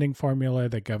education funding formula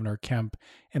that Governor Kemp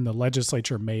and the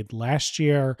legislature made last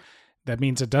year. That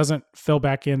means it doesn't fill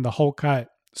back in the whole cut.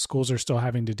 Schools are still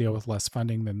having to deal with less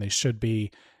funding than they should be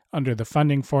under the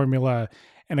funding formula.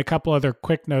 And a couple other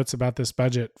quick notes about this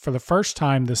budget. For the first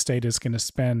time, the state is going to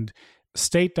spend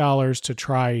state dollars to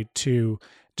try to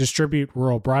distribute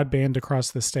rural broadband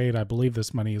across the state. I believe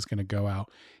this money is going to go out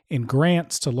in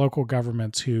grants to local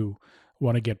governments who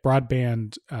want to get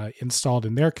broadband installed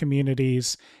in their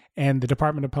communities. And the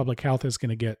Department of Public Health is going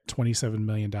to get $27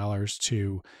 million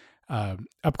to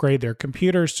upgrade their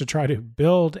computers to try to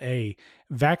build a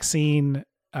vaccine,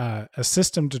 a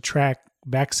system to track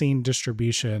vaccine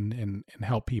distribution and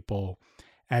help people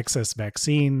access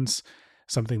vaccines,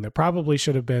 something that probably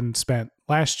should have been spent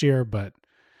last year, but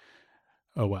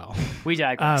oh well. We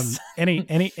digress.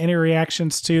 Any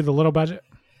reactions to the little budget?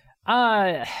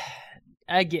 Not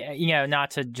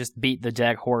to just beat the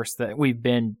dead horse that we've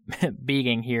been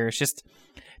beating here. It's just,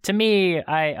 to me,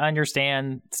 I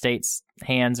understand states'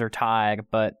 hands are tied,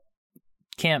 but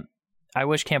I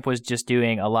wish Kemp was just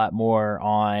doing a lot more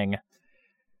on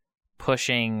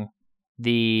pushing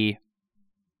the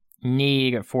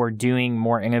need for doing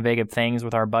more innovative things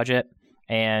with our budget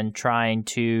and trying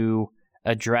to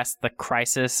address the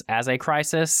crisis as a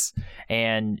crisis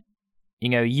and,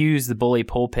 use the bully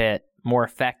pulpit more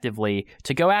effectively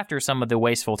to go after some of the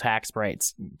wasteful tax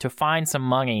breaks, to find some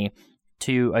money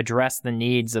to address the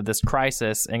needs of this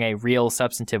crisis in a real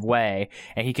substantive way.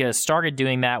 And he could have started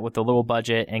doing that with the little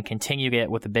budget and continued it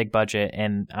with the big budget.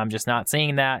 And I'm just not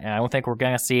seeing that. And I don't think we're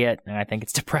going to see it. And I think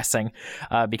it's depressing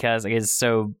because it is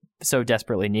so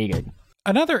desperately needed.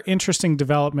 Another interesting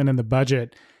development in the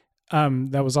budget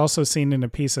that was also seen in a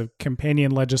piece of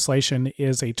companion legislation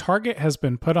is a target has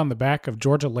been put on the back of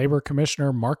Georgia Labor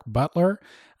Commissioner Mark Butler.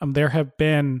 There have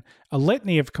been a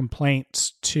litany of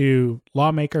complaints to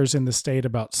lawmakers in the state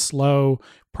about slow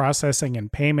processing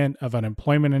and payment of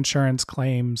unemployment insurance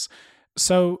claims.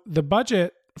 So the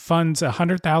budget funds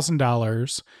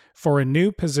 $100,000 for a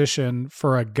new position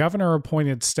for a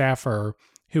governor-appointed staffer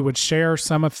who would share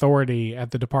some authority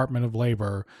at the Department of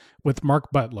Labor with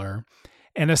Mark Butler.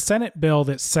 And a Senate bill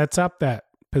that sets up that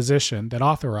position, that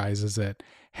authorizes it,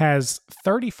 has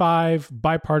 35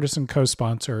 bipartisan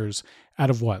co-sponsors out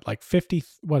of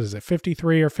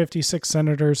 53 or 56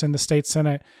 senators in the state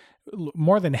Senate.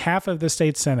 More than half of the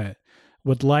state Senate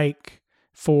would like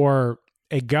for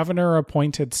a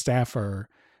governor-appointed staffer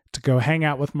to go hang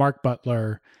out with Mark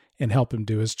Butler and help him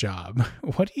do his job.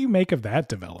 What do you make of that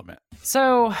development?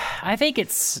 So I think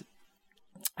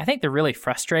the really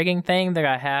frustrating thing that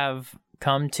I have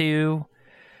come to,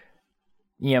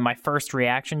 my first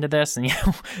reaction to this, and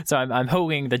so I'm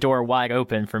holding the door wide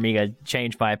open for me to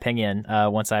change my opinion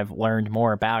once I've learned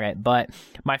more about it. But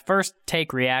my first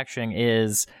take reaction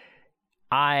is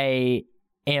I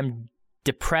am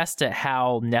depressed at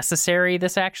how necessary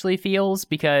this actually feels,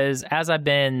 because as I've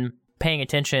been paying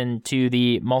attention to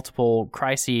the multiple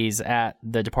crises at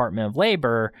the Department of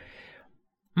Labor,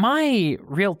 my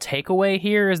real takeaway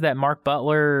here is that Mark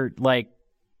Butler,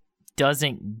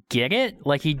 doesn't get it.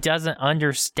 He doesn't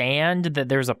understand that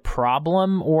there's a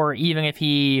problem, or even if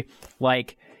he,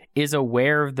 is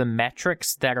aware of the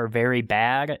metrics that are very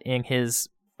bad in his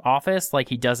office,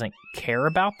 he doesn't care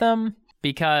about them.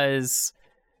 Because,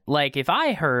 if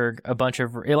I heard a bunch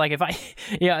of,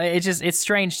 it's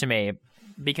strange to me.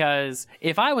 Because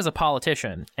if I was a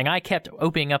politician and I kept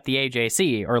opening up the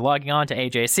AJC or logging on to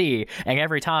AJC, and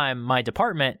every time my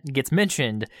department gets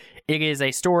mentioned, it is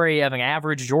a story of an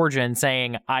average Georgian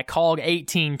saying, I called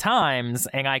 18 times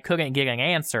and I couldn't get an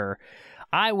answer,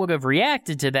 I would have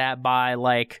reacted to that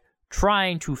by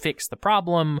trying to fix the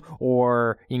problem,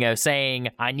 or, saying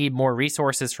I need more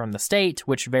resources from the state,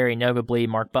 which very notably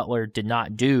Mark Butler did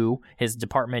not do. His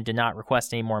department did not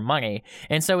request any more money.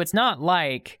 And so it's not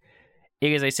like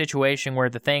it is a situation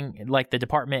where the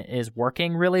department is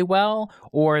working really well,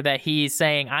 or that he's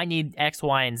saying, I need X,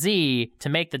 Y, and Z to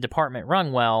make the department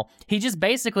run well. He just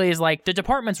basically is like, the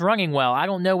department's running well. I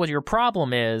don't know what your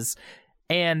problem is.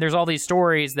 And there's all these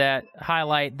stories that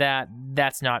highlight that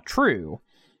that's not true.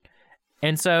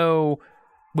 And so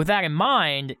with that in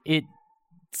mind, it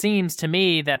seems to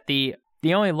me that the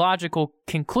only logical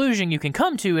conclusion you can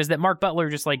come to is that Mark Butler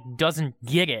just doesn't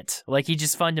get it. He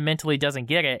just fundamentally doesn't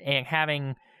get it. And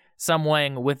having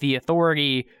someone with the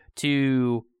authority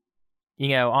to,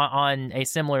 on a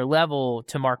similar level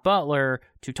to Mark Butler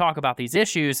to talk about these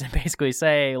issues and basically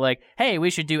say hey,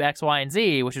 we should do X, Y, and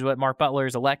Z, which is what Mark Butler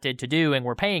is elected to do and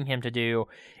we're paying him to do.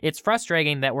 It's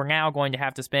frustrating that we're now going to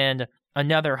have to spend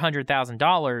another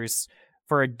 $100,000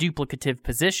 for a duplicative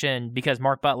position because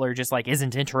Mark Butler just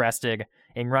isn't interested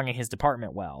in running his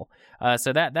department well.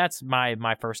 So that's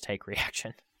my first take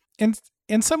reaction.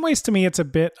 In some ways, to me, it's a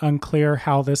bit unclear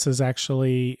how this is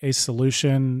actually a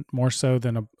solution, more so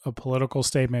than a political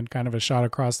statement, kind of a shot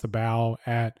across the bow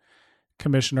at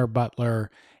Commissioner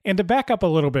Butler. And to back up a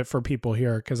little bit for people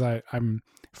here, because I'm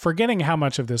forgetting how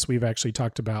much of this we've actually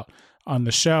talked about on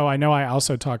the show. I know I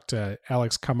also talked to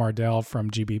Alex Kamardell from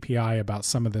GBPI about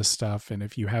some of this stuff. And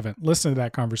if you haven't listened to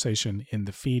that conversation in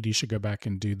the feed, you should go back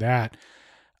and do that.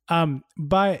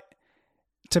 But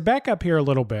to back up here a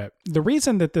little bit, the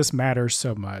reason that this matters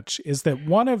so much is that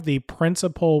one of the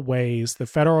principal ways the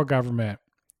federal government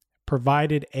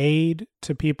provided aid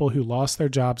to people who lost their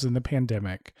jobs in the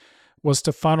pandemic was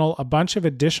to funnel a bunch of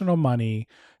additional money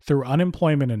through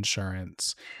unemployment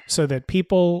insurance so that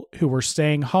people who were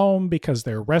staying home because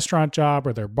their restaurant job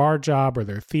or their bar job or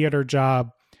their theater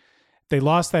job, they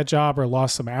lost that job or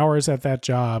lost some hours at that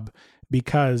job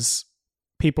because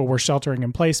people were sheltering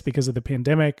in place because of the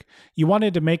pandemic. You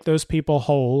wanted to make those people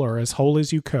whole, or as whole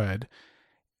as you could,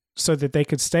 so that they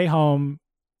could stay home,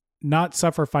 not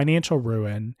suffer financial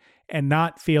ruin, and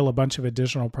not feel a bunch of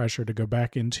additional pressure to go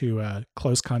back into a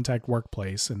close contact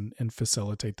workplace and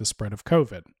facilitate the spread of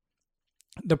COVID.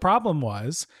 The problem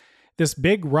was this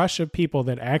big rush of people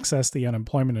that accessed the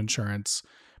unemployment insurance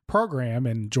program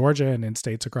in Georgia and in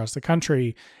states across the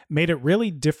country made it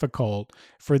really difficult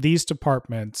for these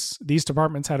departments. These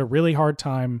departments had a really hard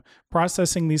time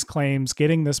processing these claims,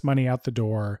 getting this money out the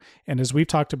door. And as we've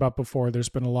talked about before, there's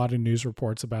been a lot of news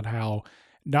reports about how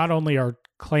not only are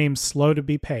claims slow to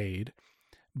be paid,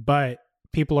 but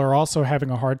people are also having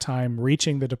a hard time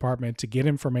reaching the department to get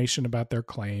information about their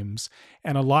claims.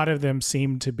 And a lot of them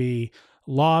seem to be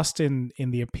lost in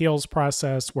the appeals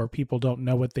process, where people don't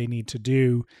know what they need to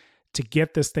do to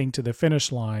get this thing to the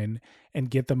finish line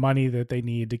and get the money that they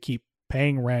need to keep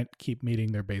paying rent, keep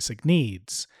meeting their basic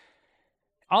needs.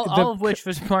 All of which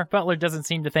Mark Butler doesn't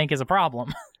seem to think is a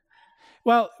problem.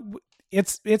 Well,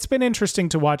 it's been interesting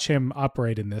to watch him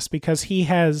operate in this, because he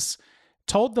has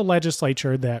told the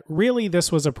legislature that really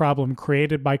this was a problem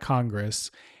created by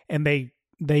Congress, and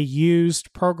they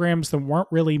used programs that weren't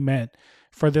really meant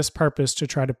for this purpose to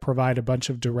try to provide a bunch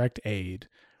of direct aid.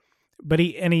 But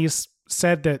he's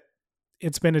said that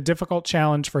it's been a difficult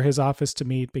challenge for his office to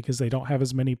meet because they don't have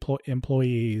as many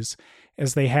employees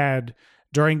as they had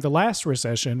during the last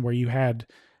recession, where you had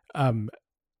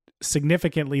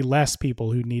significantly less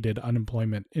people who needed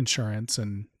unemployment insurance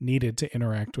and needed to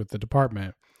interact with the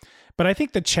department. But I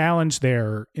think the challenge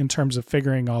there in terms of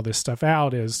figuring all this stuff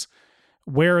out is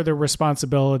where the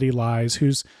responsibility lies,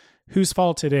 whose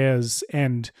fault it is,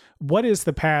 and what is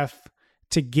the path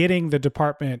to getting the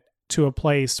department to a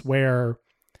place where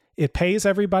it pays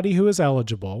everybody who is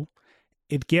eligible,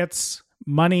 it gets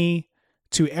money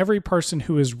to every person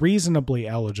who is reasonably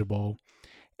eligible,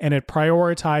 and it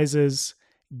prioritizes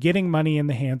getting money in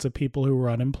the hands of people who are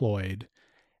unemployed.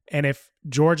 And if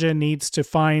Georgia needs to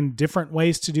find different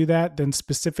ways to do that than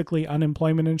specifically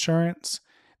unemployment insurance,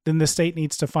 then the state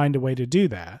needs to find a way to do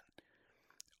that.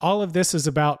 All of this is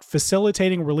about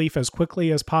facilitating relief as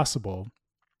quickly as possible,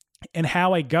 and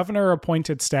how a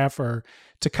governor-appointed staffer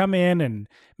to come in and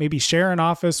maybe share an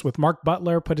office with Mark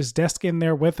Butler, put his desk in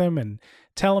there with him and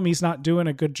tell him he's not doing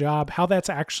a good job, how that's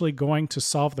actually going to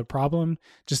solve the problem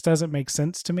just doesn't make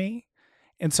sense to me.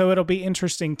 And so it'll be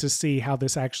interesting to see how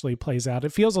this actually plays out.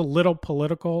 It feels a little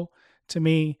political to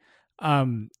me,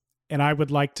 and I would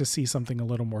like to see something a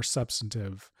little more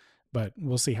substantive, but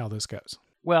we'll see how this goes.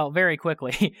 Well, very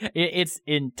quickly, it's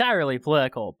entirely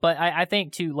political. But I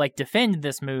think to defend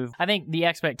this move, I think the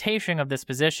expectation of this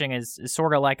position is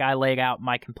sort of like I laid out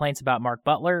my complaints about Mark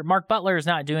Butler. Mark Butler is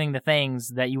not doing the things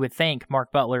that you would think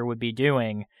Mark Butler would be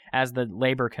doing as the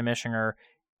labor commissioner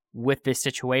with this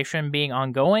situation being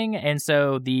ongoing. And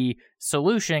so the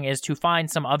solution is to find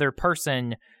some other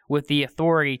person with the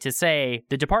authority to say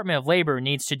the Department of Labor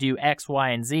needs to do X, Y,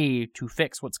 and Z to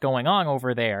fix what's going on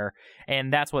over there.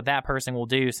 And that's what that person will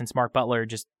do, since Mark Butler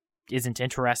just isn't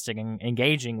interested in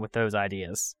engaging with those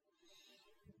ideas.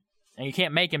 And you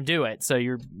can't make him do it, so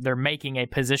they're making a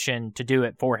position to do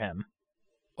it for him.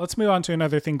 Let's move on to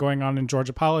another thing going on in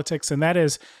Georgia politics, and that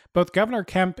is both Governor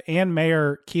Kemp and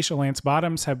Mayor Keisha Lance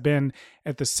Bottoms have been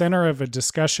at the center of a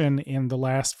discussion in the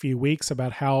last few weeks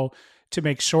about how to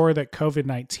make sure that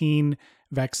COVID-19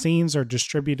 vaccines are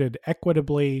distributed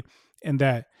equitably, and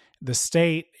that the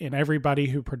state and everybody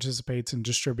who participates in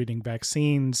distributing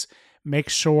vaccines make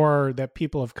sure that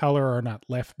people of color are not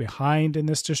left behind in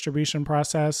this distribution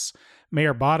process.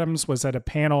 Mayor Bottoms was at a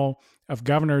panel of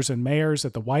governors and mayors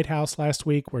at the White House last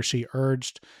week, where she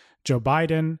urged Joe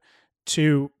Biden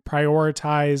to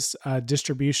prioritize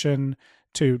distribution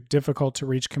to difficult to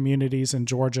reach communities in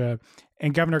Georgia.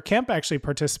 And Governor Kemp actually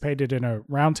participated in a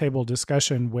roundtable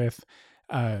discussion with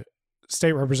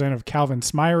State Representative Calvin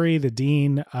Smyre, the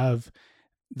dean of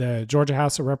the Georgia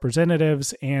House of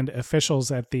Representatives and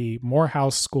officials at the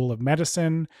Morehouse School of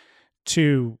Medicine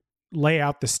to lay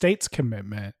out the state's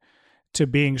commitment to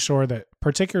being sure that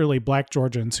particularly Black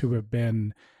Georgians who have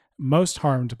been most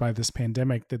harmed by this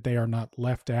pandemic, that they are not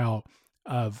left out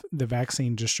of the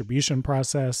vaccine distribution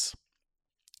process.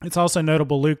 It's also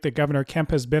notable, Luke, that Governor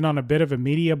Kemp has been on a bit of a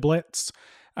media blitz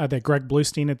that Greg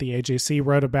Bluestein at the AJC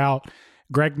wrote about.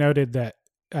 Greg noted that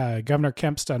Governor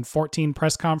Kemp's done 14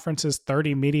 press conferences,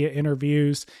 30 media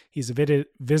interviews. He's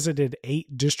visited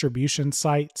 8 distribution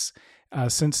sites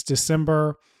since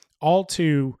December, all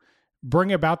to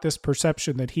bring about this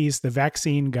perception that he's the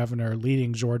vaccine governor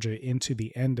leading Georgia into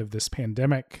the end of this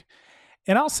pandemic.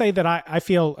 And I'll say that I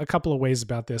feel a couple of ways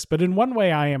about this, but in one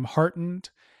way I am heartened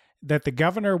that the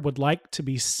governor would like to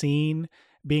be seen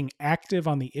being active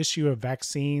on the issue of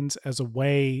vaccines as a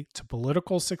way to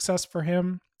political success for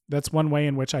him. That's one way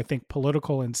in which I think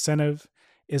political incentive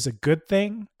is a good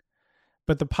thing.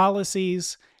 But the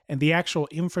policies and the actual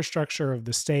infrastructure of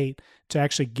the state to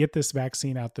actually get this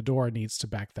vaccine out the door needs to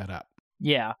back that up.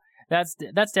 Yeah, that's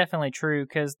definitely true,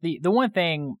 because the one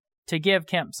thing to give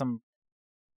Kemp some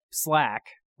slack,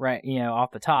 right,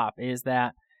 off the top, is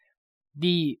that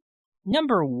the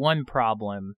number one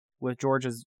problem with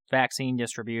Georgia's vaccine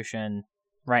distribution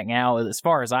right now, as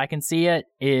far as I can see it,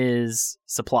 is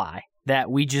supply.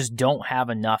 That we just don't have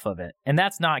enough of it. And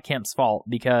that's not Kemp's fault,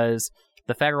 because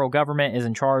the federal government is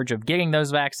in charge of getting those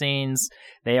vaccines.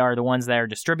 They are the ones that are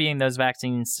distributing those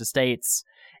vaccines to states.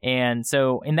 And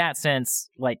so in that sense,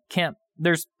 like Kemp,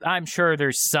 I'm sure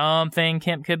there's something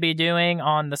Kemp could be doing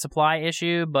on the supply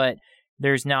issue, but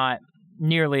there's not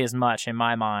nearly as much in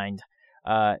my mind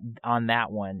on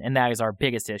that one. And that is our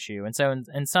biggest issue. And so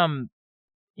in some,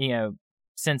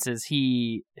 senses,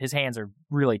 his hands are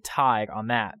really tied on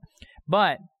that.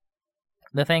 But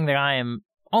the thing that I am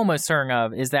almost certain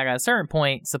of is that at a certain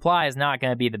point, supply is not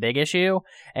going to be the big issue,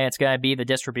 and it's going to be the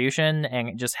distribution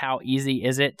and just how easy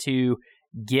is it to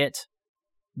get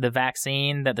the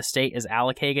vaccine that the state is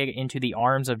allocated into the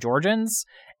arms of Georgians.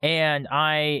 And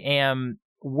I am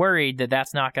worried that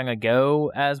that's not going to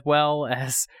go as well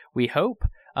as we hope.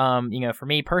 For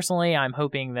me personally, I'm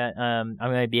hoping that I'm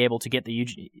going to be able to get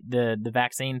the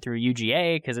vaccine through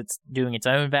UGA because it's doing its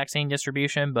own vaccine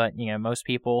distribution. But most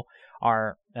people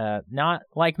are not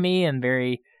like me and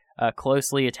very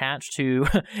closely attached to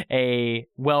a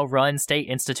well-run state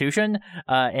institution,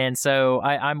 and so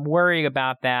I'm worried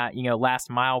about that last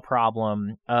mile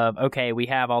problem of, okay, we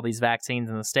have all these vaccines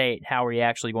in the state. How are we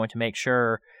actually going to make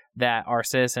sure that our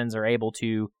citizens are able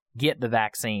to get the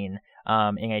vaccine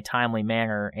in a timely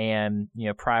manner, and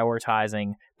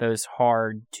prioritizing those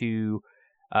hard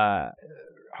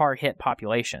hit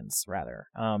populations rather.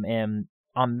 And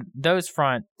on those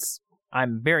fronts,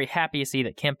 I'm very happy to see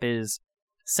that Kemp is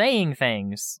saying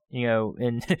things,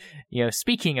 and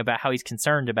speaking about how he's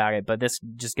concerned about it. But this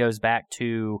just goes back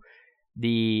to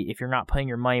if you're not putting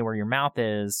your money where your mouth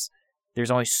is,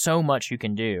 there's only so much you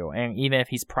can do. And even if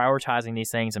he's prioritizing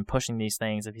these things and pushing these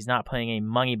things, if he's not putting any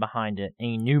money behind it,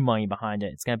 any new money behind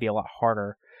it, it's going to be a lot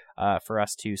harder for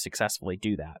us to successfully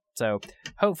do that. So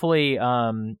hopefully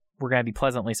we're going to be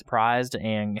pleasantly surprised,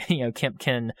 and Kemp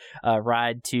can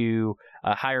ride to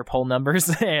higher poll numbers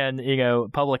and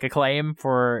public acclaim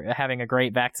for having a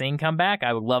great vaccine comeback.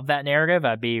 I would love that narrative.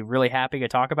 I'd be really happy to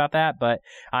talk about that, but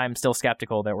I'm still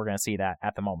skeptical that we're going to see that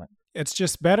at the moment. It's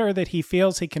just better that he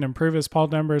feels he can improve his poll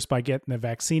numbers by getting the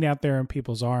vaccine out there in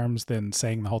people's arms than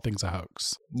saying the whole thing's a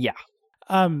hoax. Yeah.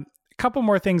 A couple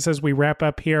more things as we wrap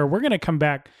up here. We're going to come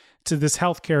back to this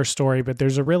healthcare story, but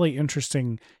there's a really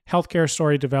interesting healthcare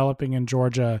story developing in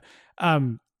Georgia.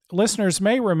 Listeners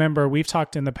may remember we've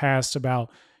talked in the past about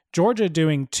Georgia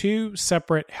doing 2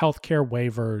 separate healthcare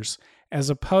waivers as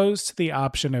opposed to the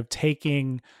option of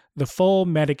taking the full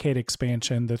Medicaid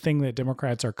expansion, the thing that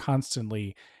Democrats are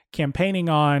constantly campaigning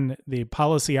on, the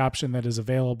policy option that is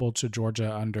available to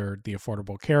Georgia under the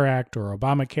Affordable Care Act or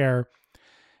Obamacare.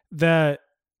 The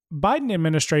Biden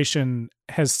administration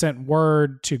has sent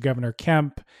word to Governor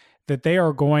Kemp that they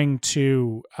are going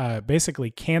to basically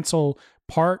cancel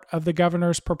part of the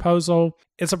governor's proposal.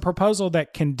 It's a proposal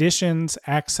that conditions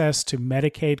access to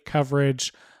Medicaid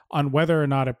coverage on whether or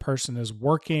not a person is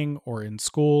working or in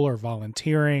school or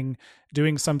volunteering,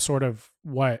 doing some sort of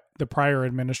what the prior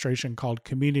administration called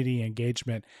community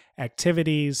engagement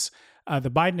activities. The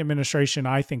Biden administration,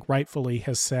 I think, rightfully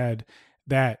has said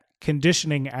that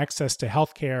conditioning access to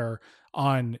healthcare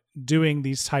on doing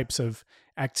these types of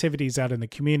activities out in the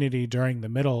community during the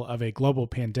middle of a global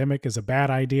pandemic is a bad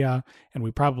idea, and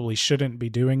we probably shouldn't be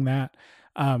doing that.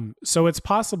 So it's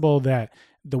possible that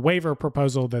the waiver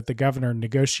proposal that the governor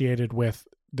negotiated with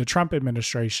the Trump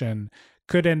administration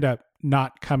could end up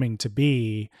not coming to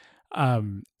be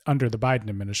under the Biden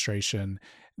administration.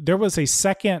 There was a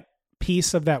second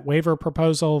piece of that waiver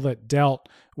proposal that dealt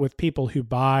with people who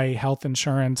buy health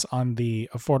insurance on the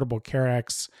Affordable Care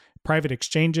Act's private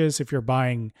exchanges. If you're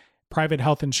buying private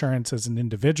health insurance as an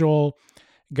individual,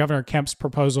 Governor Kemp's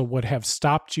proposal would have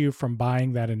stopped you from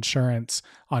buying that insurance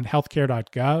on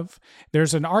healthcare.gov.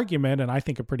 There's an argument, and I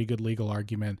think a pretty good legal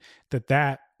argument, that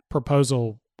that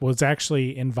proposal was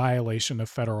actually in violation of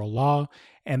federal law.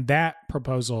 And that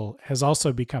proposal has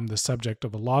also become the subject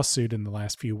of a lawsuit in the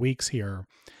last few weeks here.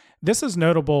 This is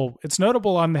notable. It's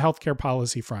notable on the healthcare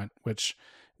policy front, which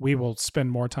we will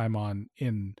spend more time on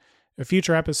in a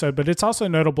future episode, but it's also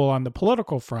notable on the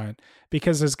political front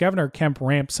because as Governor Kemp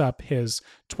ramps up his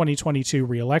 2022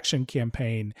 reelection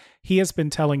campaign, he has been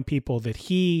telling people that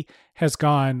he has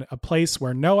gone a place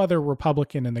where no other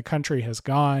Republican in the country has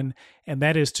gone, and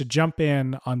that is to jump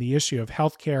in on the issue of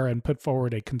healthcare and put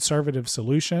forward a conservative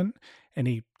solution. And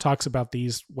he talks about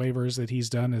these waivers that he's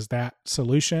done as that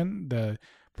solution. The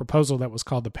proposal that was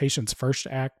called the Patients First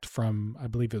Act from, I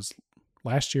believe it was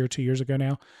last year, 2 years ago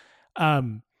now.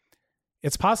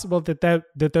 It's possible that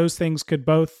those things could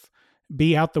both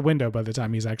be out the window by the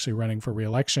time he's actually running for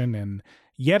re-election, and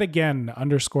yet again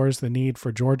underscores the need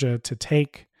for Georgia to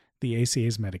take the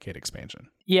ACA's Medicaid expansion.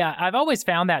 Yeah, I've always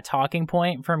found that talking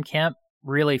point from Kemp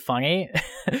really funny,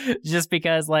 just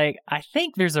because, like, I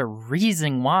think there's a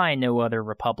reason why no other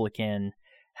Republican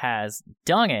has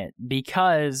done it,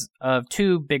 because of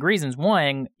two big reasons.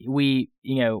 One, we,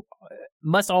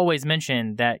 must always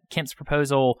mention that Kemp's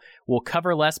proposal will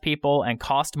cover less people and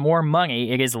cost more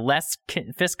money. It is less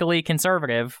fiscally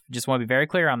conservative. Just want to be very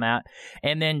clear on that.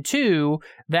 And then two,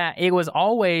 that it was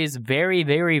always very,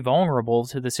 very vulnerable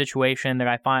to the situation that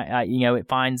I find, it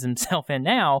finds himself in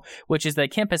now, which is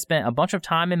that Kemp has spent a bunch of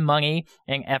time and money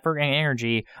and effort and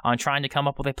energy on trying to come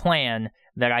up with a plan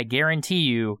that I guarantee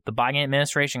you the Biden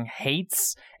administration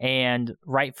hates and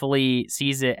rightfully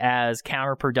sees it as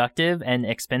counterproductive and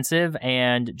expensive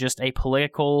and just a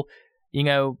political,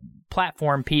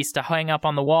 platform piece to hang up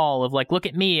on the wall of, like, look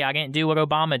at me, I didn't do what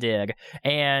Obama did.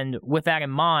 And with that in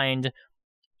mind,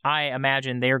 I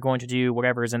imagine they're going to do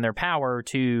whatever is in their power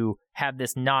to have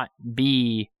this not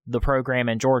be the program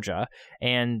in Georgia.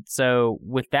 And so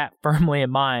with that firmly in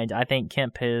mind, I think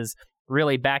Kemp has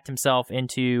really backed himself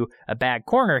into a bad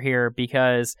corner here,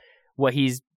 because what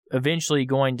he's eventually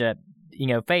going to,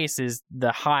 face is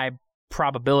the high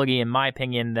probability, in my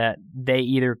opinion, that they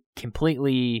either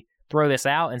completely throw this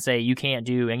out and say you can't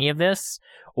do any of this,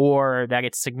 or that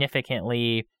it's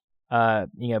significantly,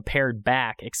 pared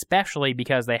back, especially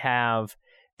because they have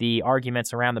the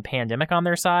arguments around the pandemic on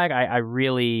their side. I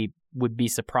really would be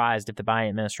surprised if the Biden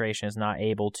administration is not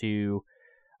able to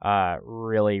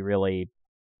really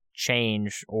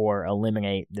change or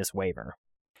eliminate this waiver.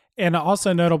 And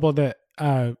also notable that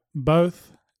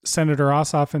both Senator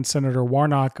Ossoff and Senator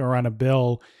Warnock are on a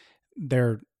bill.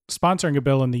 They're sponsoring a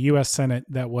bill in the U.S. Senate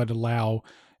that would allow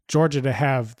Georgia to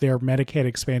have their Medicaid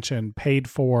expansion paid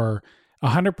for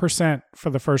 100% for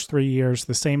the first 3 years,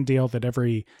 the same deal that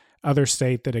every other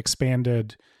state that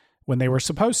expanded when they were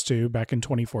supposed to back in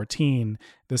 2014,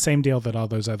 the same deal that all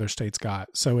those other states got.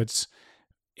 So it's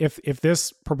if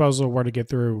this proposal were to get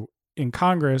through in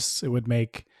Congress, it would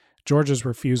make Georgia's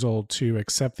refusal to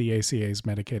accept the ACA's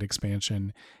Medicaid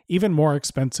expansion even more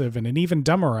expensive and an even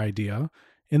dumber idea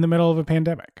in the middle of a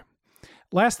pandemic.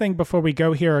 Last thing before we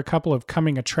go here, a couple of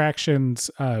coming attractions.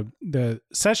 The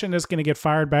session is going to get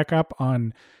fired back up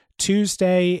on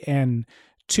Tuesday, and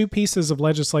two pieces of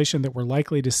legislation that we're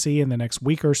likely to see in the next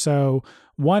week or so.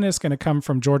 One is going to come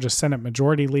from Georgia Senate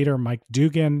Majority Leader Mike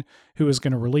Dugan, who is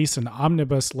going to release an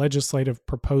omnibus legislative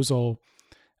proposal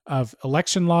of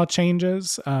election law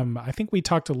changes. I think we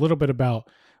talked a little bit about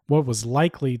what was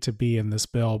likely to be in this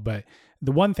bill, but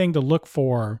the one thing to look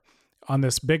for on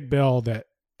this big bill that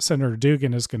Senator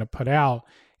Dugan is going to put out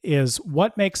is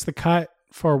what makes the cut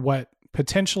for what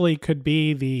potentially could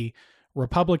be the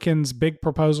Republicans' big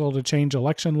proposal to change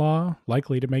election law,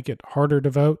 likely to make it harder to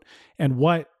vote, and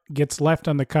what gets left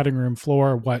on the cutting room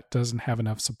floor, what doesn't have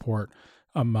enough support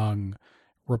among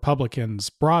Republicans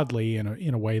broadly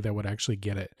in a way that would actually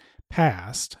get it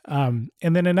passed. And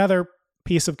then another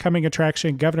piece of coming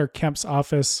attraction, Governor Kemp's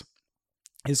office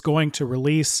is going to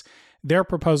release their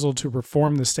proposal to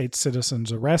reform the state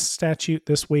citizens arrest statute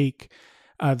this week.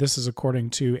 This is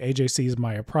according to AJC's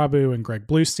Maya Prabhu and Greg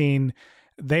Bluestein.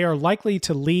 They are likely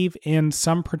to leave in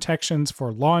some protections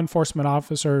for law enforcement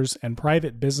officers and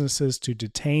private businesses to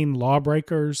detain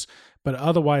lawbreakers, but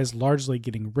otherwise largely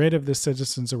getting rid of the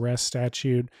citizens arrest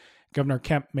statute. Governor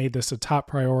Kemp made this a top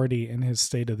priority in his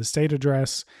State of the State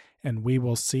address, and we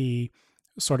will see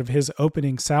sort of his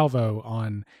opening salvo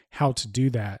on how to do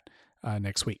that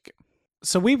next week.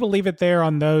 So we will leave it there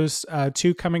on those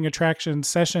two coming attractions.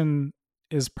 Session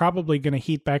is probably going to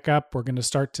heat back up. We're going to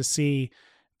start to see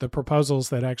the proposals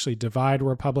that actually divide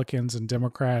Republicans and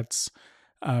Democrats,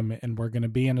 and we're going to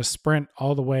be in a sprint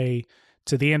all the way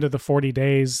to the end of the 40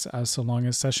 days, so long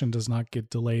as session does not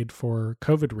get delayed for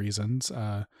COVID reasons.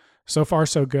 So far,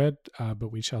 so good,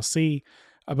 but we shall see.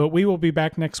 But we will be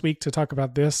back next week to talk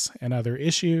about this and other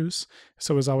issues.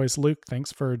 So as always, Luke,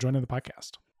 thanks for joining the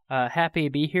podcast. Happy to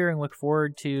be here and look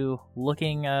forward to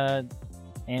looking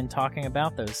and talking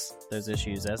about those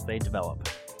issues as they develop.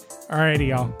 All righty,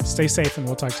 y'all. Stay safe, and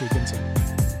we'll talk to you again soon.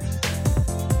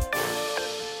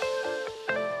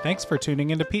 Thanks for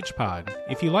tuning into Peach Pod.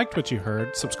 If you liked what you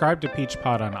heard, subscribe to Peach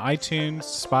Pod on iTunes,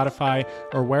 Spotify,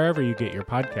 or wherever you get your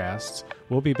podcasts.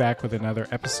 We'll be back with another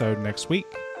episode next week.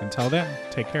 Until then,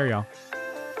 take care, y'all.